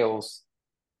never fails.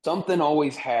 something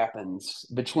always happens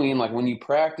between like when you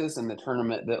practice and the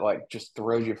tournament that like just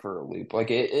throws you for a loop. Like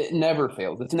it never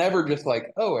fails. It's never just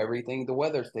like, oh, everything, the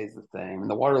weather stays the same and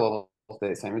the water level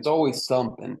stays the same. It's always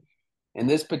something. In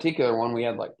this particular one, we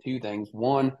had like two things.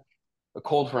 One, a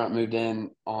cold front moved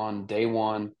in on day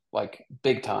one, like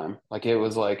big time. Like it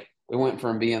was like, it went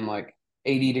from being like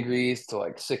 80 degrees to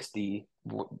like 60,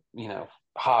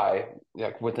 high,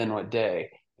 like within a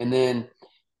day. And then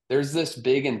there's this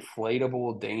big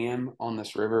inflatable dam on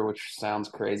this river, which sounds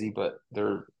crazy, but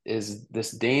there is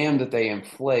this dam that they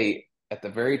inflate at the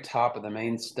very top of the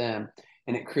main stem,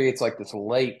 and it creates like this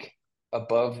lake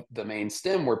above the main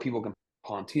stem where people can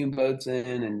pontoon boats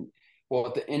in. And well,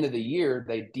 at the end of the year,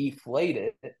 they deflate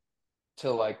it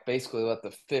to like basically let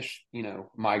the fish,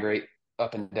 migrate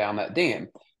up and down that dam.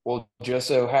 Well, just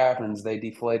so happens they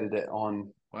deflated it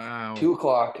on Wow.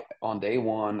 2:00 on day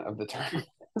one of the tournament.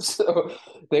 So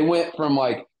they went from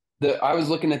like I was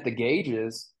looking at the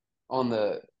gauges on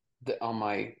the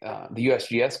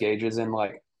USGS gauges, and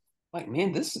like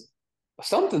man,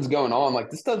 something's going on. Like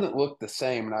this doesn't look the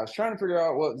same. And I was trying to figure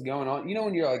out what was going on.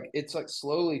 When you're like, it's like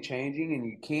slowly changing and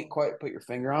you can't quite put your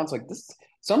finger on. It's like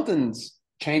something's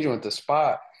changing with the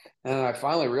spot. And I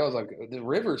finally realized like the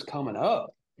river's coming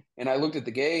up. And I looked at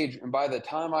the gauge, and by the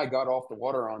time I got off the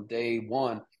water on day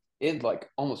one, it like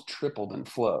almost tripled in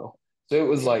flow. So it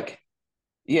was like,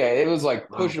 it was like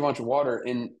pushing a bunch of water.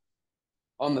 And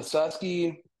on the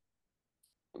Susky,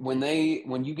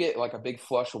 when you get like a big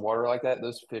flush of water like that,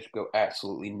 those fish go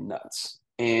absolutely nuts.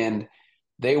 And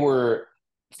they were,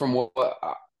 from what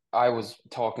I was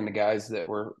talking to guys that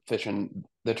were fishing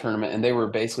the tournament, and they were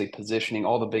basically positioning,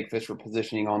 all the big fish were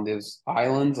positioning on those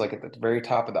islands, like at the very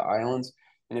top of the islands.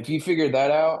 And if you figured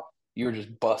that out, you were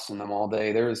just busting them all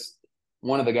day. There was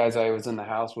one of the guys I was in the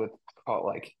house with caught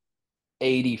like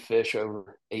 80 fish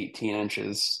over 18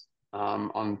 inches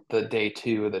on the day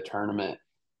two of the tournament.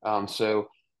 So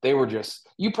they were just,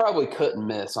 you probably couldn't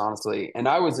miss, honestly. And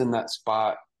I was in that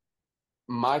spot.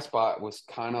 My spot was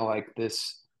kind of like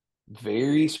this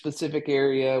very specific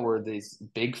area where these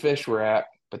big fish were at,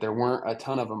 but there weren't a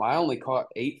ton of them. I only caught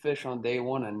 8 fish on day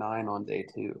one and 9 on day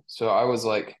two. So I was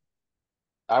like,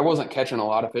 I wasn't catching a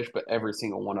lot of fish, but every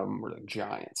single one of them were like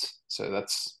giants. So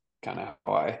that's kind of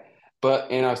how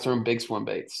and I was throwing big swim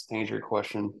baits, to answer your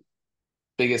question.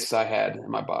 Biggest I had in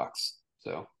my box.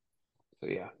 So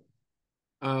yeah.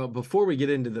 Before we get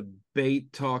into the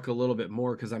bait talk a little bit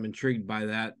more, because I'm intrigued by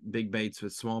that, big baits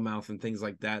with smallmouth and things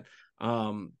like that.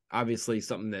 Obviously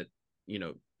something that,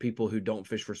 people who don't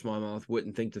fish for smallmouth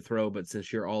wouldn't think to throw, but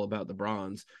since you're all about the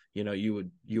bronze, you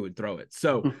would throw it.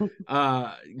 So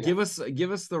give us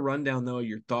the rundown though,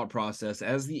 your thought process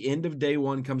as the end of day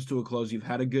one comes to a close. You've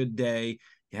had a good day.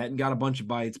 You hadn't got a bunch of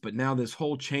bites, but now this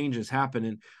whole change has happened.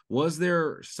 And was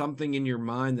there something in your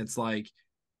mind that's like,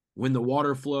 when the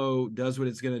water flow does what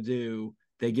it's going to do,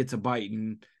 they get to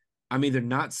biting, I'm either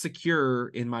not secure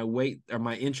in my weight or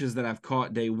my inches that I've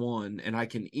caught day one, and I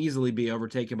can easily be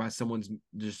overtaken by someone's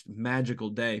just magical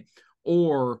day,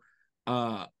 or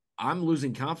I'm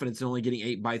losing confidence in only getting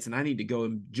 8 bites, and I need to go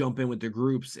and jump in with the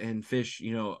groups and fish,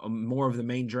 more of the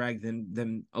main drag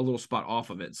than a little spot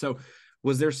off of it. So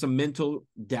was there some mental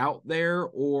doubt there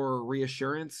or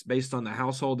reassurance based on the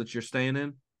household that you're staying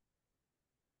in?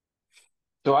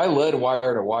 So I led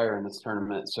wire to wire in this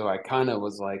tournament. So I kind of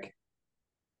was like,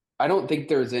 I don't think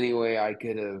there's any way I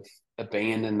could have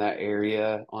abandoned that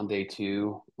area on day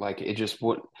two. Like it just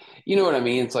wouldn't, you know what I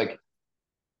mean? It's like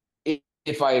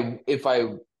if I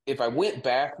went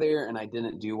back there and I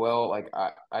didn't do well, like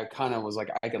I kind of was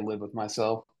like, I could live with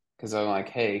myself, because I'm like,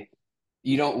 hey,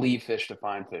 you don't leave fish to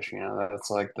find fish. That's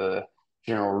like the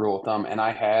general rule of thumb. And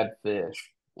I had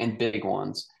fish, and big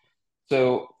ones.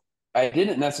 So I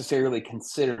didn't necessarily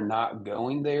consider not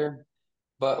going there.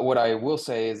 But what I will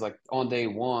say is, like, on day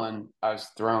one, I was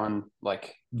throwing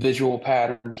like visual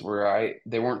patterns where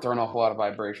they weren't throwing off a lot of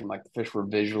vibration. Like the fish were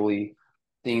visually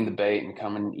seeing the bait and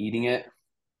coming and eating it.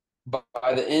 But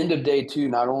by the end of day two,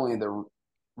 not only the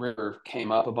river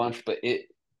came up a bunch, but it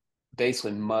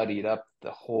basically muddied up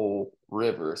the whole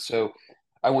river. So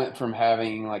I went from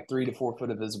having like 3 to 4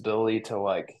 foot of visibility to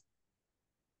like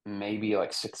maybe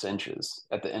like 6 inches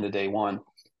at the end of day one.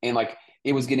 And like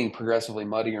it was getting progressively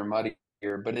muddier and muddier,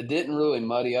 but it didn't really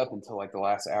muddy up until like the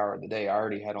last hour of the day. I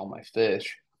already had all my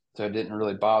fish, so it didn't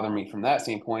really bother me from that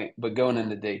standpoint. But going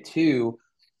into day two,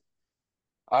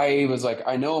 I was like,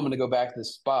 I know I'm going to go back to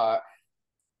this spot,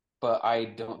 but I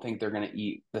don't think they're going to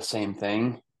eat the same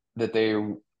thing that they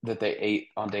ate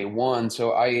on day one.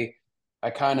 So I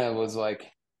kind of was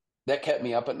like, that kept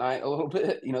me up at night a little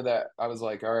bit, that I was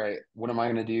like, all right, what am I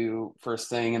going to do first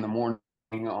thing in the morning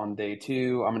on day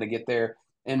 2. I'm going to get there.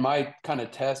 And my kind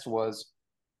of test was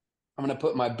I'm going to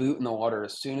put my boot in the water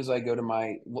as soon as I go to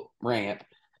my ramp.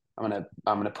 I'm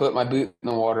going to put my boot in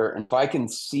the water. And if I can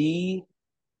see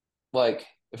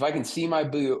my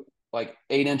boot like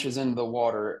 8 inches into the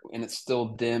water and it's still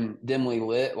dimly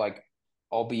lit, like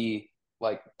I'll be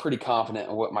like pretty confident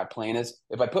in what my plan is.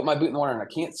 If I put my boot in the water and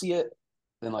I can't see it,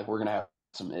 then like we're going to have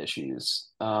some issues.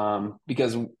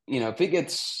 Because, if it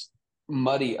gets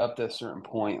muddy up to a certain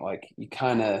point, like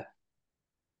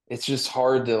it's just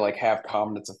hard to like have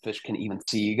confidence a fish can even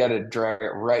see. You got to drag it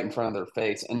right in front of their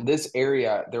face. And this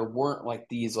area, there weren't like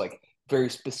these like very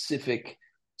specific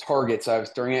targets I was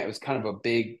throwing at. It was kind of a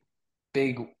big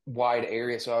wide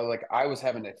area. So I was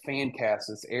having to fan cast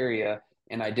this area,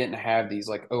 and I didn't have these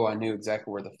like, I knew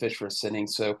exactly where the fish were sitting.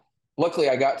 So luckily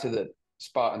I got to the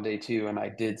spot on day 2 and I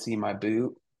did see my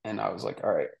boot, and I was like,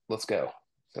 all right, let's go.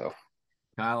 So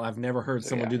Kyle, I've never heard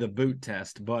someone do the boot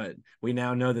test, but we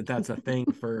now know that that's a thing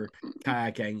for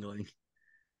kayak angling.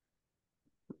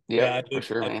 Yeah, for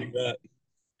sure, man.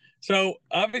 So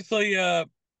obviously,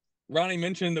 Ronnie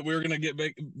mentioned that we were going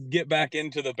to get back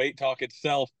into the bait talk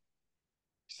itself.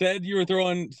 Said you were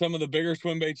throwing some of the bigger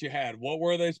swim baits you had. What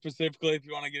were they specifically, if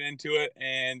you want to get into it?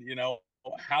 And,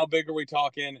 how big are we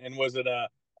talking? And was it a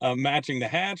matching the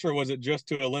hatch, or was it just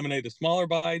to eliminate the smaller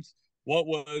bites? What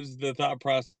was the thought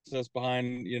process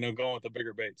behind, going with the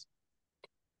bigger baits?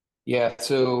 Yeah,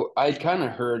 so I kind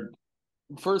of heard,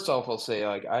 first off, I'll say,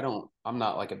 like, I'm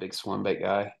not like a big swim bait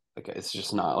guy. Like, it's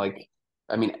just not like,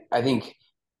 I think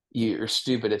you're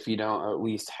stupid if you don't at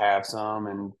least have some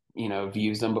and, have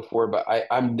used them before. But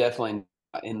I'm definitely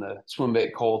not in the swim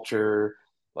bait culture.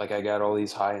 Like, I got all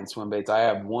these high-end swim baits. I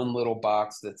have one little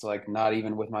box that's like not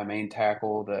even with my main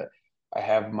tackle that I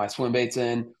have my swim baits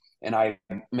in, and I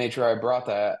made sure I brought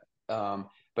that.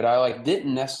 But I like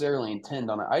didn't necessarily intend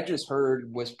on it. I just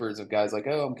heard whispers of guys like,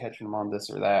 "Oh, I'm catching them on this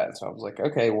or that." And so I was like,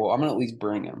 "Okay, well, I'm gonna at least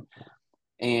bring them."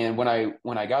 And when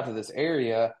I got to this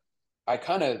area, I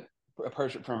kind of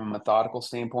approached it from a methodical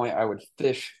standpoint. I would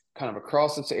fish kind of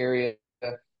across this area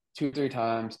 2 or 3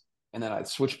 times, and then I'd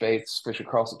switch baits, fish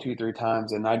across it 2 or 3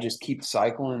 times, and I'd just keep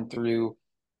cycling through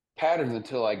patterns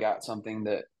until I got something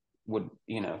that would,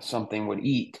 something would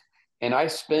eat. And I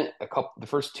spent the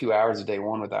first 2 hours of day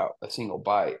 1 without a single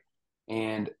bite.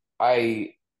 And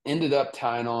I ended up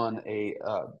tying on a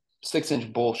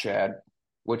 6-inch bull shad,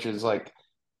 which is like,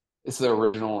 it's the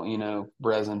original,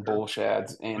 resin bull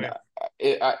shads. And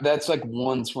that's like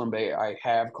one swim bait I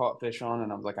have caught fish on.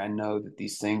 And I was like, I know that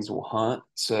these things will hunt.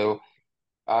 So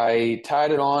I tied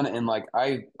it on, and like,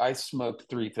 I smoked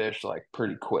 3 fish like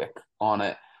pretty quick on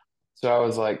it. So I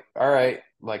was like, all right,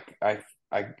 like I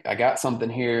got something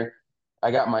here.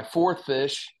 I got my 4th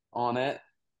fish on it.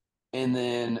 And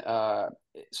then,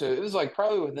 so it was like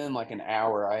probably within like an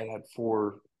hour, I had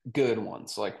 4 good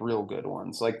ones, like real good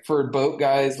ones. Like for boat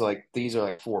guys, like these are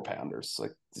like 4-pounders.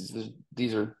 Like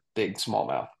these are big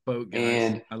smallmouth boat guys.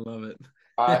 And I love it.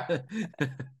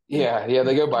 Yeah,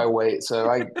 they go by weight. So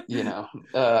I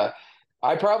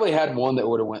probably had one that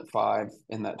would have went 5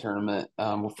 in that tournament.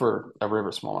 For a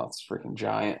river smallmouth, it's freaking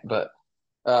giant. But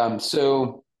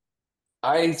so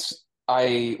I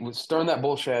was throwing that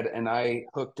bull shed, and I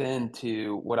hooked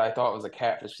into what I thought was a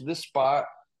catfish. This spot,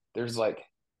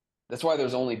 that's why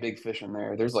there's only big fish in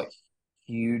there. There's like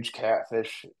huge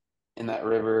catfish in that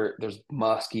river. There's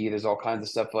muskie. There's all kinds of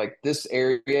stuff. Like this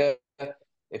area,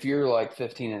 if you're like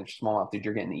 15-inch smallmouth, dude,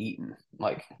 you're getting eaten.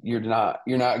 Like you're not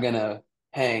gonna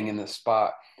hang in this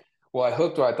spot. Well, I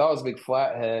hooked what I thought was a big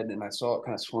flathead, and I saw it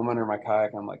kind of swim under my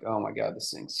kayak. I'm like, oh my God,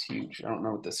 this thing's huge. I don't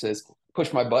know what this is.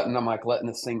 Push my button. I'm like letting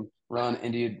this thing run,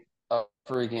 and dude, a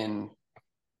freaking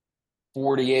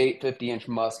 48, 50-inch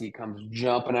muskie comes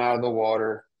jumping out of the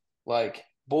water, like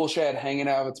bull shad hanging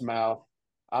out of its mouth.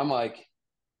 I'm like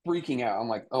freaking out. I'm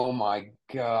like, oh my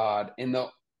God. And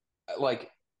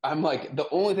I'm like, the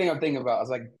only thing I'm thinking about is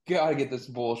like, gotta get this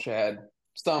bull shad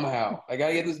somehow. I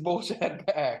gotta get this bull shad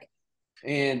back.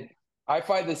 And I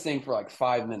fight this thing for like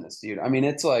 5 minutes, dude. I mean,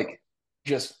 it's like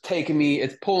just taking me,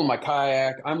 it's pulling my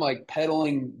kayak. I'm like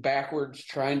pedaling backwards,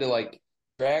 trying to like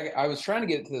drag. I was trying to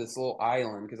get to this little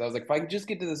island because I was like, if I can just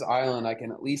get to this island, I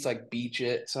can at least like beach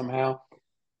it somehow.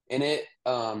 And it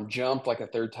jumped like a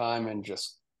 3rd time and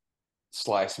just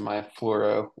sliced my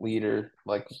fluoro leader,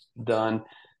 like done.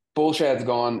 Bull shad's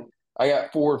gone. I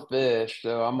got 4 fish,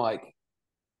 so I'm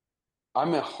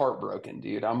heartbroken,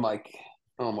 dude. I'm like,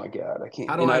 oh my God, I can't.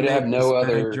 How do I have no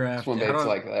other draft swim baits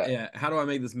like that? Yeah, how do I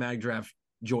make this mag draft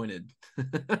jointed?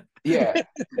 yeah,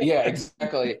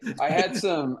 exactly. I had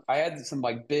some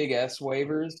like big S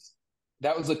waivers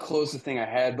that was the closest thing I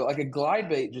had. But like a glide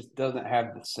bait just doesn't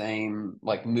have the same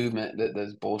like movement that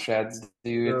those bull shads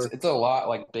do. Sure. It's a lot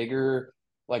like bigger.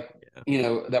 Like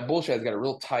that bull shad's got a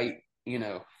real tight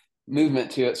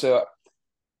movement to it. So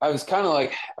I was kind of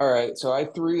like, all right. So I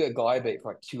threw a glide bait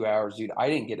for like 2 hours, dude. I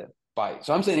didn't get a bite.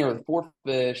 So I'm sitting here with 4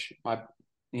 fish. My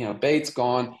bait's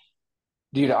gone,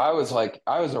 dude. I was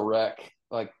a wreck.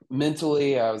 Like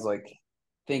mentally, I was like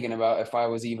thinking about if I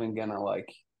was even gonna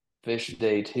like fish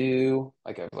day 2.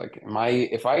 Like I was like,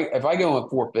 if I go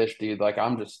with 4 fish, dude, like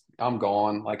I'm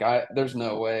gone. Like there's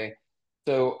no way.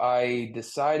 So I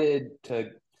decided to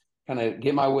kind of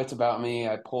get my wits about me.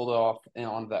 I pulled off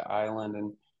onto that island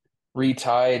and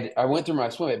retied. I went through my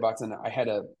swim bait box and I had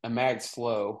a mag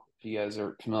slow. If you guys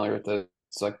are familiar with it,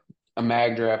 it's like a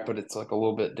mag draft, but it's like a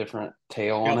little bit different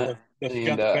tail on it. It's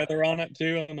got the feather on it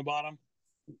too on the bottom.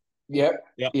 Yep.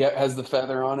 It has the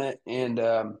feather on it. And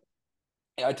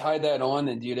I tied that on,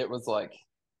 and dude, it was like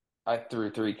I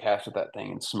threw 3 casts with that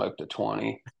thing and smoked a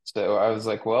 20. So I was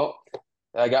like, well,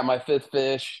 I got my 5th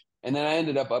fish, and then I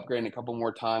ended up upgrading a couple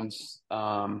more times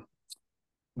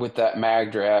with that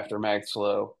mag draft or mag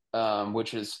slow,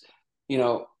 which is,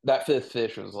 that 5th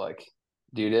fish was like,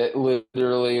 dude, it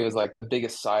literally was like the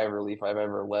biggest sigh of relief I've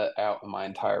ever let out in my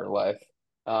entire life.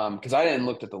 Because I didn't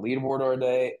look at the leaderboard all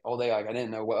day. Like I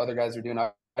didn't know what other guys were doing.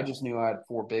 I just knew I had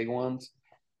 4 big ones.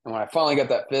 And when I finally got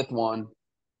that 5th one,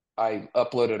 I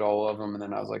uploaded all of them, and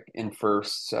then I was like in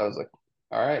first. So I was like,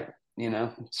 all right,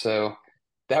 So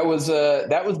that was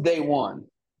day 1.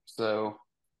 So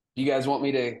you guys want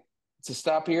me to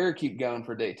stop here or keep going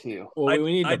for day 2? Well,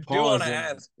 we need to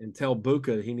pause and tell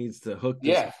Buka he needs to hook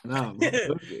this up.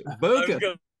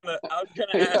 Buka. I was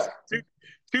gonna ask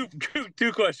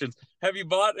two questions. Have you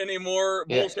bought any more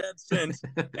bull shads since?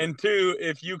 And 2,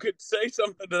 if you could say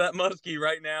something to that muskie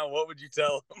right now, what would you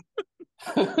tell him?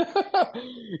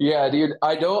 Yeah, dude,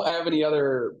 I don't have any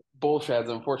other bull shads,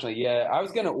 unfortunately. Yeah, I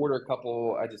was gonna order a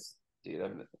couple.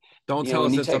 Don't tell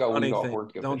us it's a money thing.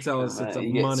 Don't tell us it's a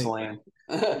money thing.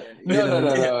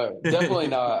 No, definitely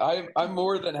not. I'm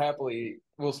more than happily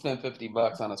will spend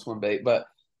 $50 on a swim bait, but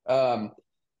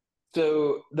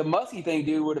so the muskie thing,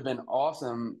 dude, would have been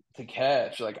awesome to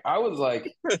catch. Like I was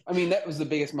like, that was the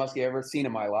biggest muskie I've ever seen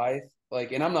in my life.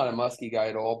 Like, and I'm not a muskie guy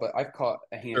at all, but I've caught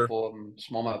a handful of them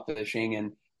smallmouth fishing,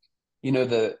 and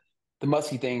the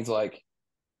muskie things like.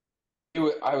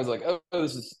 I was like, oh,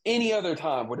 this is any other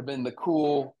time would have been the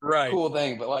cool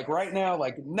thing. But like right now,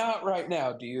 like not right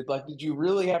now, dude. Like, did you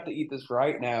really have to eat this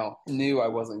right now? I knew I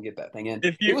wasn't going to get that thing in.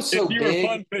 It was so big. If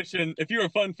you were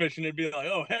fun fishing, it'd be like,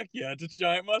 oh, heck yeah, it's a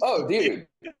giant muskie. Oh, dude.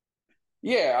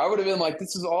 Yeah, I would have been like,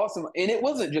 this is awesome. And it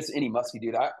wasn't just any muskie,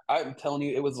 dude. I'm telling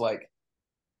you, it was like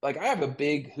I have a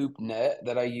big hoop net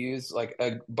that I use. Like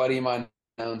a buddy of mine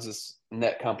owns this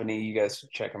net company. You guys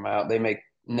should check them out. They make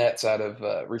nets out of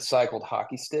recycled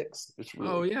hockey sticks. It's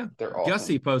really, they're awesome.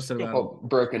 Gussie posted about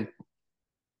broken.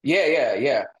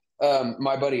 Yeah.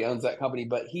 My buddy owns that company,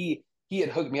 but he had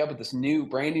hooked me up with this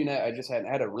brand new net. I just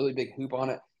had a really big hoop on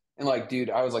it, and like,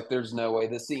 dude, I was like, "There's no way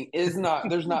this thing is not.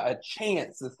 There's not a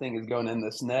chance this thing is going in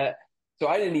this net." So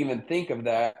I didn't even think of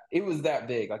that. It was that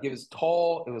big. Like it was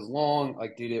tall, it was long.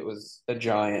 Like, dude, it was a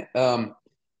giant.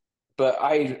 But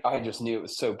I just knew it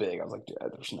was so big. I was like, dude,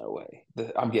 there's no way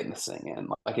I'm getting this thing in.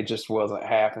 Like it just wasn't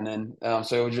happening.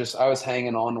 So it was just I was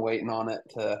hanging on, waiting on it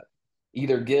to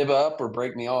either give up or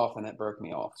break me off, and it broke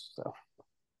me off. So,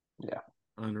 yeah.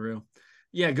 Unreal.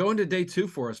 Yeah, go into day 2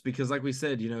 for us, because like we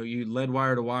said, you led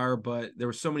wire to wire, but there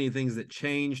were so many things that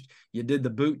changed. You did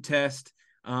the boot test,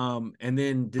 and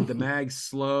then did the mag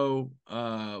slow,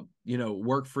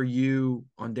 work for you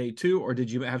on day 2, or did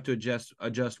you have to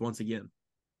adjust once again?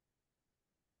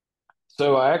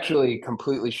 So I actually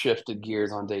completely shifted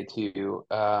gears on day 2.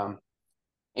 And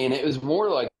it was more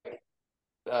like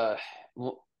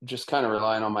just kind of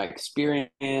relying on my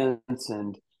experience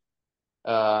and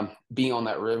being on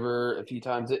that river a few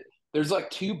times. There's like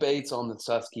 2 baits on the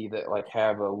Susky that like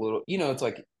have a little, it's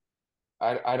like,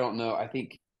 I don't know. I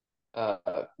think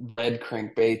red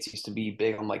crank baits used to be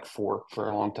big on like fork for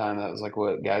a long time. That was like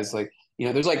what guys like,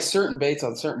 there's like certain baits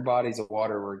on certain bodies of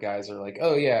water where guys are like,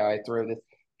 oh yeah, I throw this.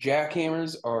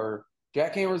 Jackhammers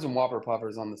and whopper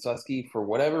puffers on the Susky. For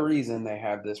whatever reason, they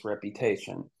have this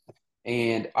reputation.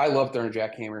 And I love throwing a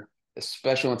jackhammer,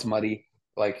 especially when it's muddy.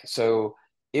 Like, so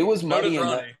it was muddy.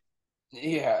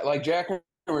 Yeah, like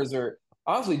jackhammers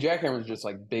are just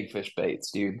like big fish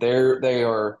baits, dude. They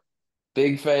are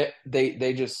big fish.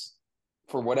 They just,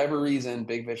 for whatever reason,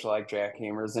 big fish like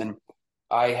jackhammers. And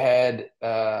I had,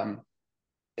 there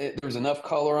was enough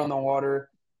color on the water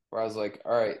where I was like,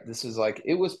 all right, this is like,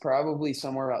 it was probably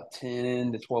somewhere about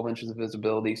 10 to 12 inches of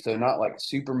visibility. So not like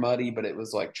super muddy, but it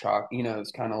was like chalk, you know,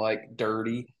 it's kind of like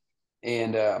dirty.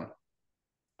 And I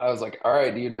was like, all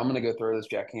right, dude, I'm going to go throw this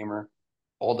jackhammer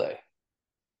all day.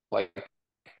 Like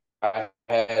I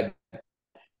had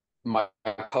my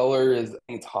color is, I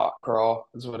think it's hot crawl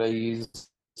is what I use.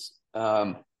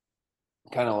 Kind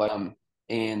of like,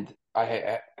 and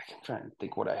I'm trying to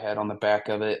think what I had on the back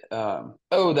of it.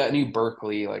 That new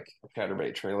Berkeley, like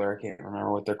chatterbait trailer. I can't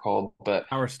remember what they're called, but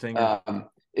Power Stinger.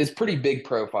 It's pretty big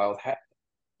profile. Half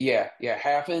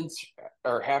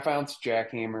ounce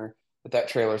jackhammer with that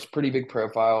trailer. It's pretty big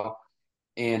profile.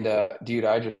 And dude,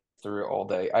 I just threw it all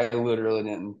day. I literally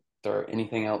didn't throw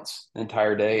anything else the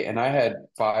entire day, and I had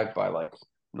 5 by like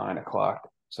 9 o'clock.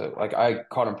 So like I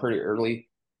caught them pretty early,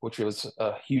 which was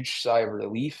a huge sigh of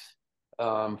relief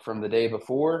from the day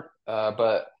before.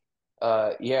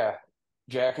 Yeah,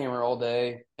 jackhammer all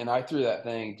day, and I threw that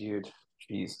thing, dude.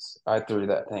 Jesus, I threw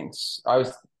that thing.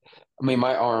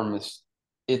 My arm is.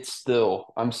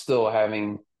 I'm still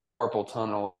having carpal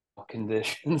tunnel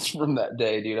conditions from that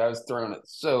day, dude. I was throwing it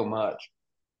so much.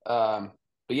 But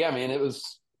yeah, man, it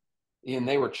was, and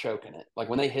they were choking it. Like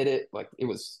when they hit it, like it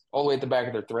was all the way at the back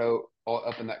of their throat, all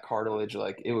up in that cartilage.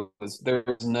 Like there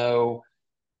was no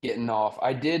getting off.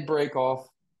 I did break off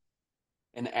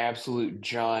an absolute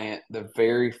giant, the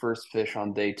very first fish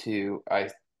on day 2. I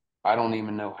don't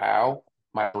even know how.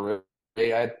 My braid,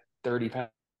 I had 30-pound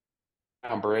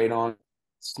braid on,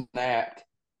 snapped,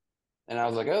 and I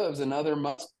was like, oh, that was another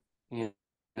muscle. You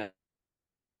know,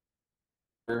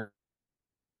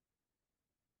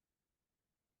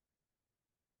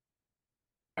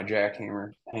 my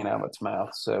jackhammer hanging out of its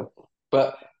mouth. So,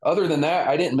 but other than that,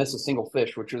 I didn't miss a single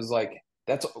fish, which was like,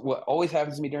 that's what always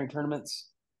happens to me during tournaments.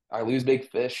 I lose big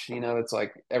fish. You know, it's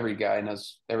like every guy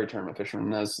knows, every tournament fisherman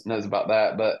knows about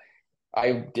that. But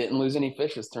I didn't lose any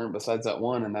fish this tournament besides that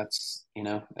one, and that's, you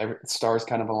know, every stars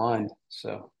kind of aligned.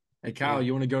 So, Hey Kyle,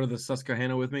 you want to go to the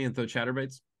Susquehanna with me and throw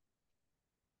chatterbaits?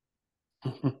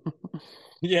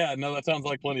 Yeah, no, that sounds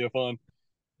like plenty of fun.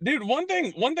 Dude, one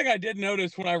thing I did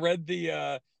notice when I read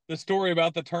the story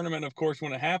about the tournament, of course,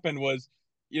 when it happened was,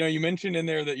 you know, you mentioned in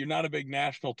there that you're not a big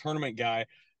national tournament guy.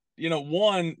 You know,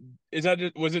 one,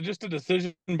 was it just a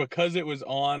decision because it was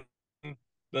on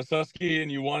the Susky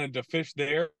and you wanted to fish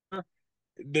there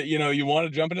that, you know, you want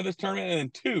to jump into this tournament? And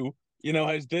then two, you know,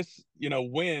 has this, you know,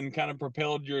 win kind of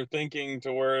propelled your thinking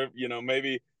to where, you know,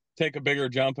 maybe take a bigger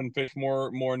jump and fish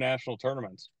more national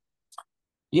tournaments?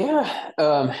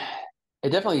 Yeah, it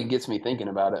definitely gets me thinking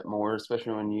about it more,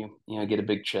 especially when you know, get a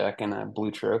big check and a blue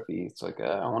trophy. It's like,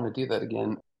 I want to do that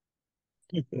again.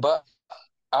 But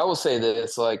I will say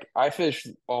this, like I fish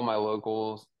all my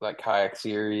locals, like kayak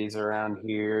series around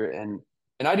here, and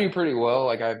I do pretty well.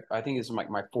 Like I think it's like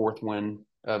my 4th win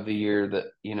of the year that,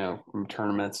 you know, from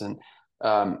tournaments. And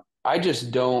I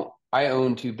just don't, I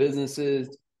own 2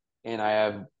 businesses and I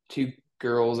have 2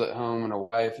 girls at home and a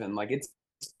wife, and like it's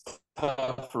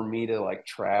tough for me to like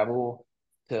travel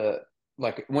to,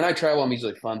 like when I travel, I'm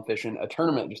usually fun fishing. A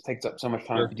tournament just takes up so much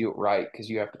time Sure. if you do it right, because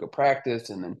you have to go practice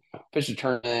and then fish a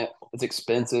tournament. It's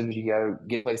expensive. You got to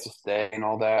get a place to stay and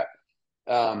all that.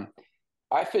 Um,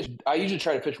 I usually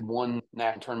try to fish one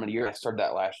national tournament a year. I started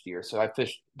that last year. So I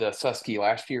fished the Susky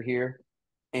last year here,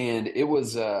 and it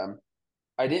was,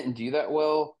 I didn't do that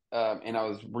well. And I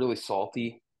was really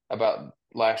salty about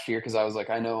last year because I was like,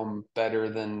 I know I'm better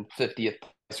than 50th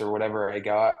place or whatever I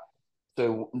got.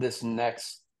 So this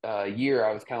next year,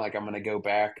 I was kind of like, I'm going to go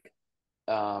back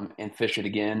and fish it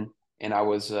again. And I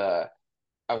was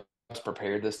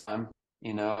prepared this time.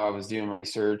 You know, I was doing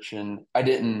research, and I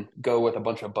didn't go with a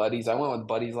bunch of buddies. I went with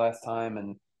buddies last time,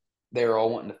 and they were all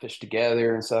wanting to fish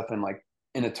together and stuff. And like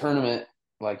in a tournament,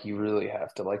 like you really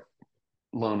have to like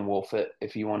lone wolf it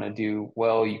if you want to do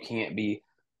well. You can't be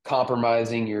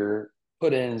compromising your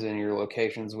put-ins and your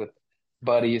locations with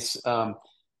buddies.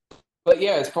 But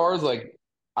yeah, as far as like,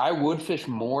 I would fish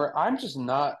more. I'm just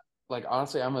not, like,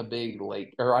 honestly, I'm not a big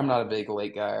lake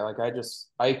guy. Like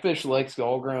I fish lakes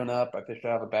all grown up. I fished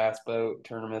out of a bass boat,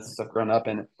 tournaments and stuff growing up,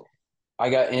 and I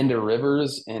got into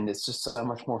rivers, and it's just so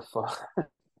much more fun.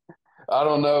 I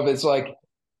don't know if it's like,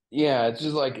 yeah, it's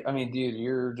just like, I mean, dude,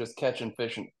 you're just catching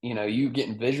fish, and you know, you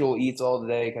getting visual eats all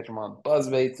day, catch them on buzz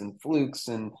baits and flukes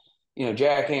and, you know,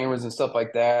 jackhammers and stuff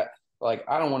like that. Like,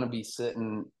 I don't want to be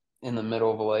sitting in the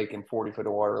middle of a lake in 40 foot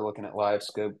of water looking at live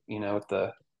scope, you know, with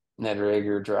the Ned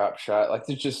Rager drop shot. Like,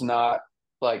 it's just not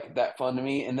like that fun to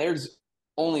me. And there's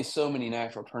only so many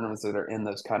natural tournaments that are in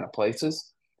those kind of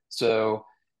places. So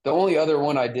the only other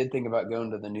one I did think about going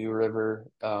to the New River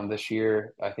this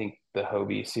year. I think the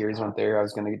Hobie series went there. I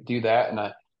was going to do that,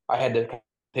 and I had to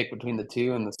pick between the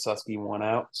two, and the Susky won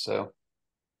out. So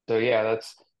yeah,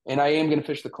 and I am going to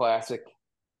fish the Classic.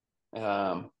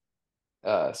 And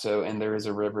there is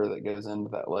a river that goes into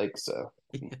that lake. So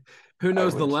who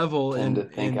knows the level tend in to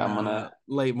think I'm gonna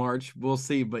late March. We'll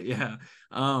see. But yeah,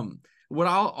 all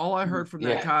I heard from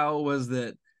that, Kyle, was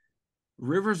that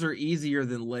rivers are easier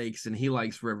than lakes, and he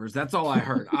likes rivers. That's all I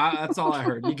heard. That's all I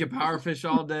heard. You can power fish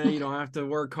all day. You don't have to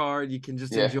work hard. You can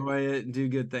just enjoy it and do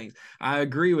good things. I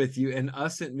agree with you. And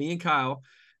me and Kyle,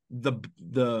 the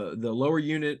lower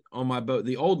unit on my boat,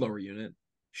 the old lower unit,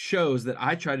 shows that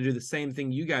I try to do the same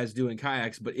thing you guys do in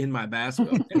kayaks, but in my bass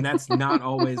boat, and that's not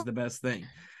always the best thing.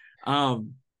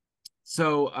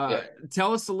 So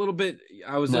tell us a little bit.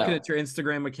 I was looking at your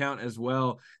Instagram account as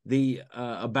well, the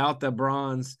About the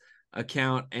Bronze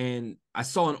account, and I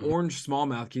saw an orange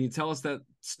smallmouth. Can you tell us that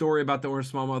story about the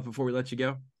orange smallmouth before we let you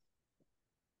go?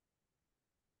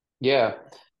 Yeah.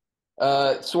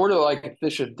 Sort of like a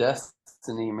fish of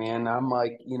destiny, man. I'm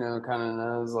like, kind of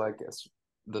knows like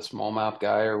the smallmouth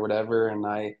guy or whatever. And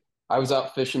I was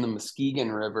out fishing the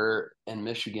Muskegon River in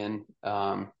Michigan.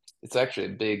 It's actually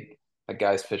a big, like,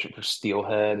 guys fishing for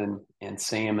steelhead and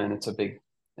salmon. It's a big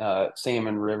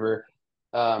salmon river.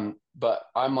 But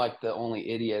I'm like the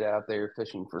only idiot out there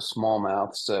fishing for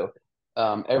smallmouth. So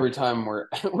every time we're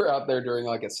out there during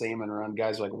like a salmon run,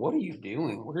 guys are like, "What are you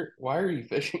doing? Why are you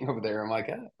fishing over there?" I'm like,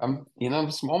 I'm a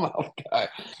smallmouth guy.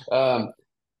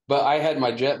 But I had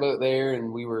my jet boat there,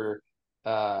 and we were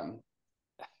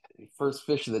first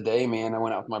fish of the day, man. I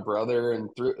went out with my brother and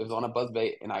it was on a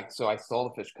buzzbait, and I saw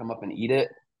the fish come up and eat it.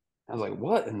 I was like,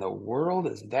 "What in the world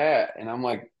is that?" And I'm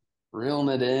like reeling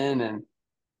it in and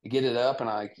get it up,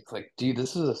 and it's like, dude,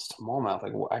 this is a smallmouth.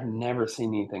 Like, I've never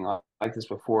seen anything like this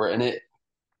before. And it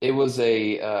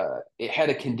had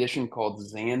a condition called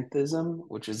xanthism,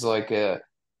 which is like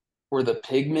where the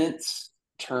pigments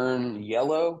turn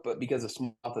yellow, but because the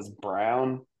smallmouth is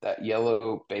brown, that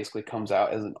yellow basically comes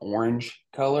out as an orange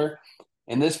color.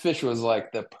 And this fish was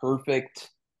like the perfect,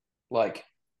 like,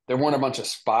 there weren't a bunch of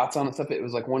spots on it stuff. It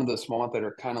was like one of those smallmouth that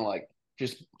are kind of like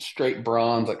just straight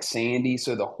bronze, like sandy.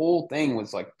 So the whole thing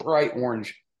was like bright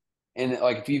orange. And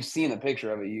like, if you've seen a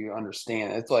picture of it, you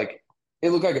understand. It's like, it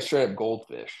looked like a straight up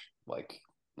goldfish. Like,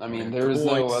 I mean, there was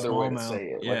no other way to say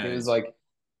it. Yeah. Like, it was like,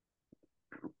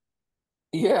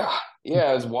 yeah,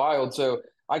 it was wild. So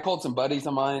I called some buddies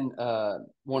of mine.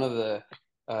 One of the,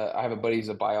 I have a buddy who's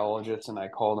a biologist, and I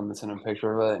called him and sent him a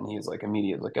picture of it. And he's like,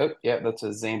 immediately like, "Oh, yeah, that's a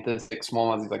xanthic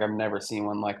smallmouth." He's like, "I've never seen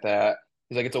one like that."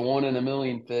 He's like, "It's a 1 in a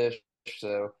million fish."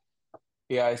 So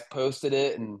yeah, I posted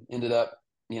it and ended up,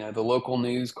 the local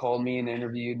news called me and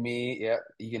interviewed me. Yeah,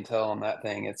 you can tell on that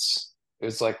thing. It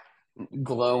was like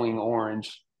glowing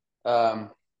orange. So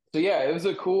yeah, it was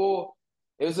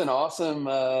an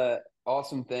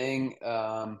awesome thing.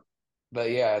 But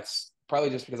yeah, it's probably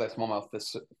just because I smallmouth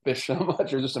fish so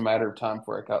much, or just a matter of time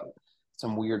before I caught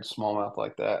some weird smallmouth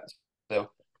like that. So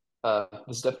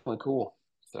it's definitely cool.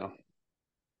 So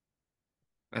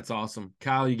that's awesome.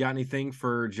 Kyle, you got anything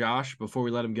for Josh before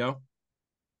we let him go?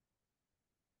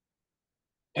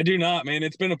 I do not, man.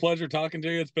 It's been a pleasure talking to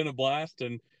you. It's been a blast.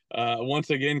 And once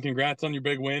again, congrats on your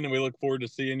big win. And we look forward to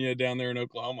seeing you down there in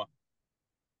Oklahoma.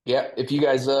 Yeah. If you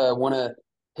guys want to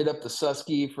hit up the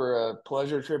Susky for a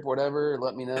pleasure trip, whatever,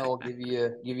 let me know. I'll give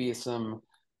you some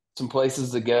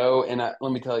places to go. And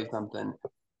let me tell you something.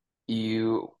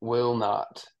 You will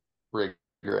not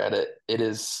regret it. It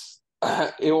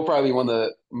will probably be one of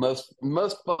the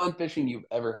most fun fishing you've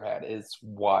ever had. It's a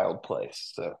wild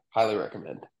place. So highly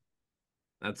recommend.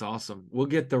 That's awesome. We'll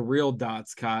get the real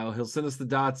dots, Kyle. He'll send us the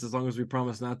dots as long as we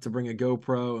promise not to bring a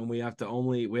GoPro, and we have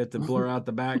to blur out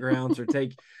the backgrounds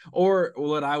or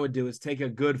what I would do is take a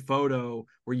good photo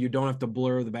where you don't have to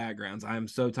blur the backgrounds. I am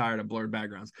so tired of blurred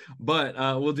backgrounds, but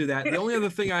we'll do that. The only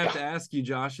other thing I have to ask you,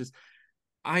 Josh, is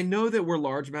I know that we're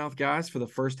largemouth guys for the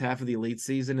first half of the elite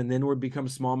season, and then we'll become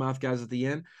smallmouth guys at the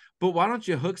end. But why don't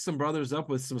you hook some brothers up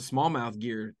with some smallmouth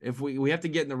gear? If we have to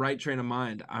get in the right train of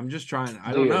mind. I'm just trying.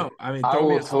 I don't know. I mean, throw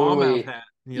me a smallmouth hat.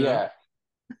 Yeah.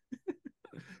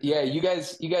 Yeah, you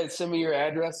guys send me your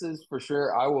addresses for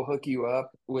sure. I will hook you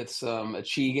up with some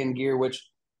Achigan gear, which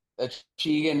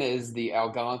Achigan is the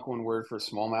Algonquin word for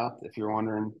smallmouth, if you're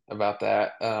wondering about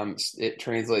that. It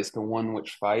translates to one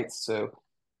which fights. So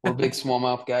we're big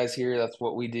smallmouth guys here. That's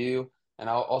what we do. And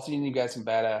I'll also send you guys some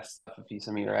badass stuff if you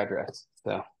send me your address.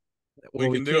 So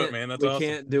we can do it, man. That's awesome. We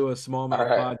can't do a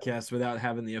smallmouth podcast without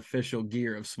having the official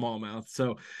gear of smallmouth.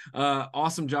 So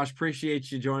awesome, Josh.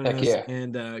 Appreciate you joining us. Yeah.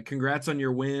 And congrats on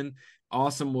your win.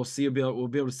 Awesome. We'll be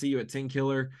able to see you at 10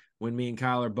 Killer. when me and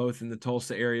Kyle are both in the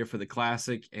Tulsa area for the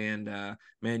Classic. And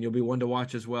man, you'll be one to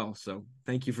watch as well. So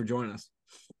thank you for joining us.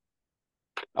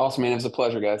 Awesome, man. It was a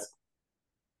pleasure, guys.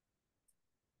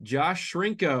 Josh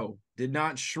Chrenko did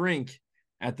not shrink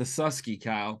at the Susky,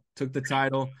 Kyle. Took the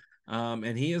title.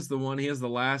 And he is the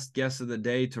last guest of the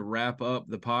day to wrap up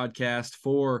the podcast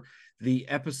for the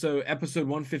episode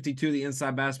 152, the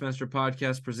Inside Bassmaster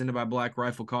Podcast, presented by Black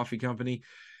Rifle Coffee Company.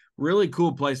 Really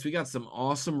cool place. We got some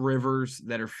awesome rivers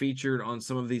that are featured on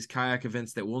some of these kayak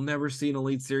events that we'll never see an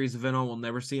Elite Series event on. We'll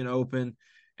never see an Open.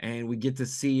 And we get to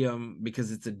see them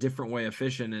because it's a different way of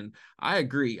fishing. And I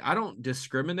agree. I don't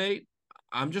discriminate.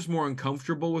 I'm just more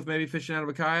uncomfortable with maybe fishing out of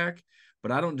a kayak,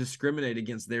 but I don't discriminate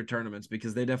against their tournaments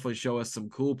because they definitely show us some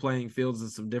cool playing fields and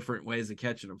some different ways of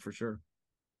catching them for sure.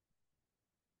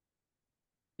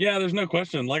 Yeah, there's no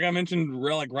question. Like I mentioned,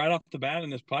 right off the bat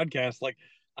in this podcast, like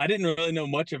I didn't really know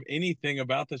much of anything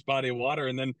about this body of water.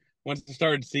 And then once I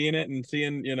started seeing it and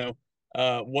seeing,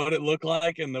 what it looked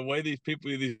like and the way these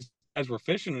guys were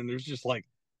fishing, and it was just like,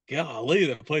 golly,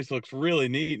 the place looks really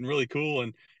neat and really cool.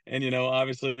 And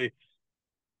obviously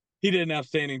he did an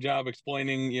outstanding job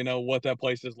explaining, what that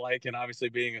place is like. And obviously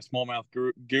being a smallmouth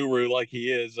guru like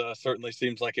he is, certainly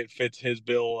seems like it fits his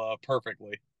bill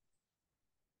perfectly.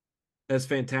 That's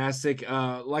fantastic.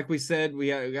 Like we said, we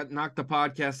got knocked the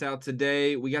podcast out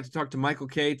today. We got to talk to Michael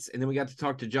Cates, and then we got to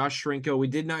talk to Josh Chrenko. We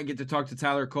did not get to talk to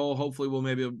Tyler Cole. Hopefully we'll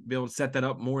maybe be able to set that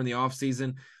up more in the off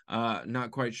season.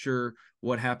 Not quite sure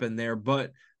what happened there,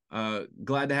 but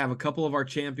glad to have a couple of our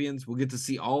champions. We'll get to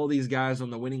see all of these guys on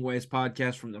the Winning Ways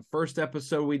podcast from the first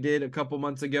episode we did a couple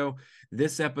months ago,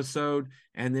 this episode,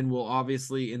 and then we'll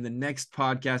obviously in the next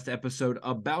podcast episode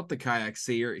about the kayak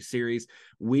series,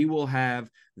 we will have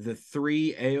the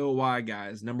 3 AOY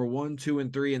guys, number 1, 2,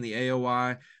 and 3 in the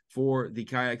AOY for the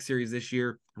kayak series this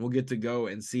year. We'll get to go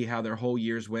and see how their whole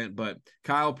years went. But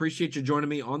Kyle, appreciate you joining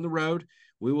me on the road.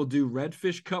 We will do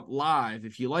Redfish Cup live.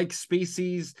 If you like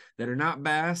species that are not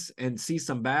bass and see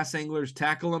some bass anglers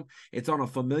tackle them, it's on a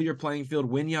familiar playing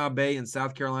field, Winyah Bay in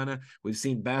South Carolina. We've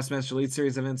seen Bassmaster Elite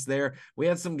Series events there. We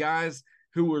had some guys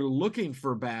who were looking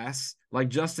for bass, like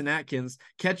Justin Atkins,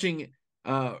 catching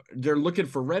they're looking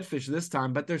for redfish this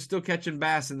time, but they're still catching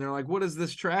bass, and they're like, what is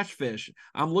this trash fish?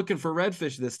 I'm looking for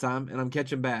redfish this time, and I'm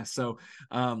catching bass. So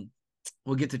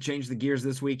we'll get to change the gears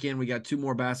this weekend. We got 2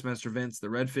 more Bassmaster events, the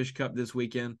Redfish Cup this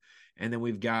weekend, and then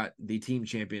we've got the team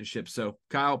championship. So,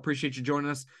 Kyle, appreciate you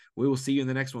joining us. We will see you in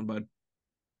the next one, bud.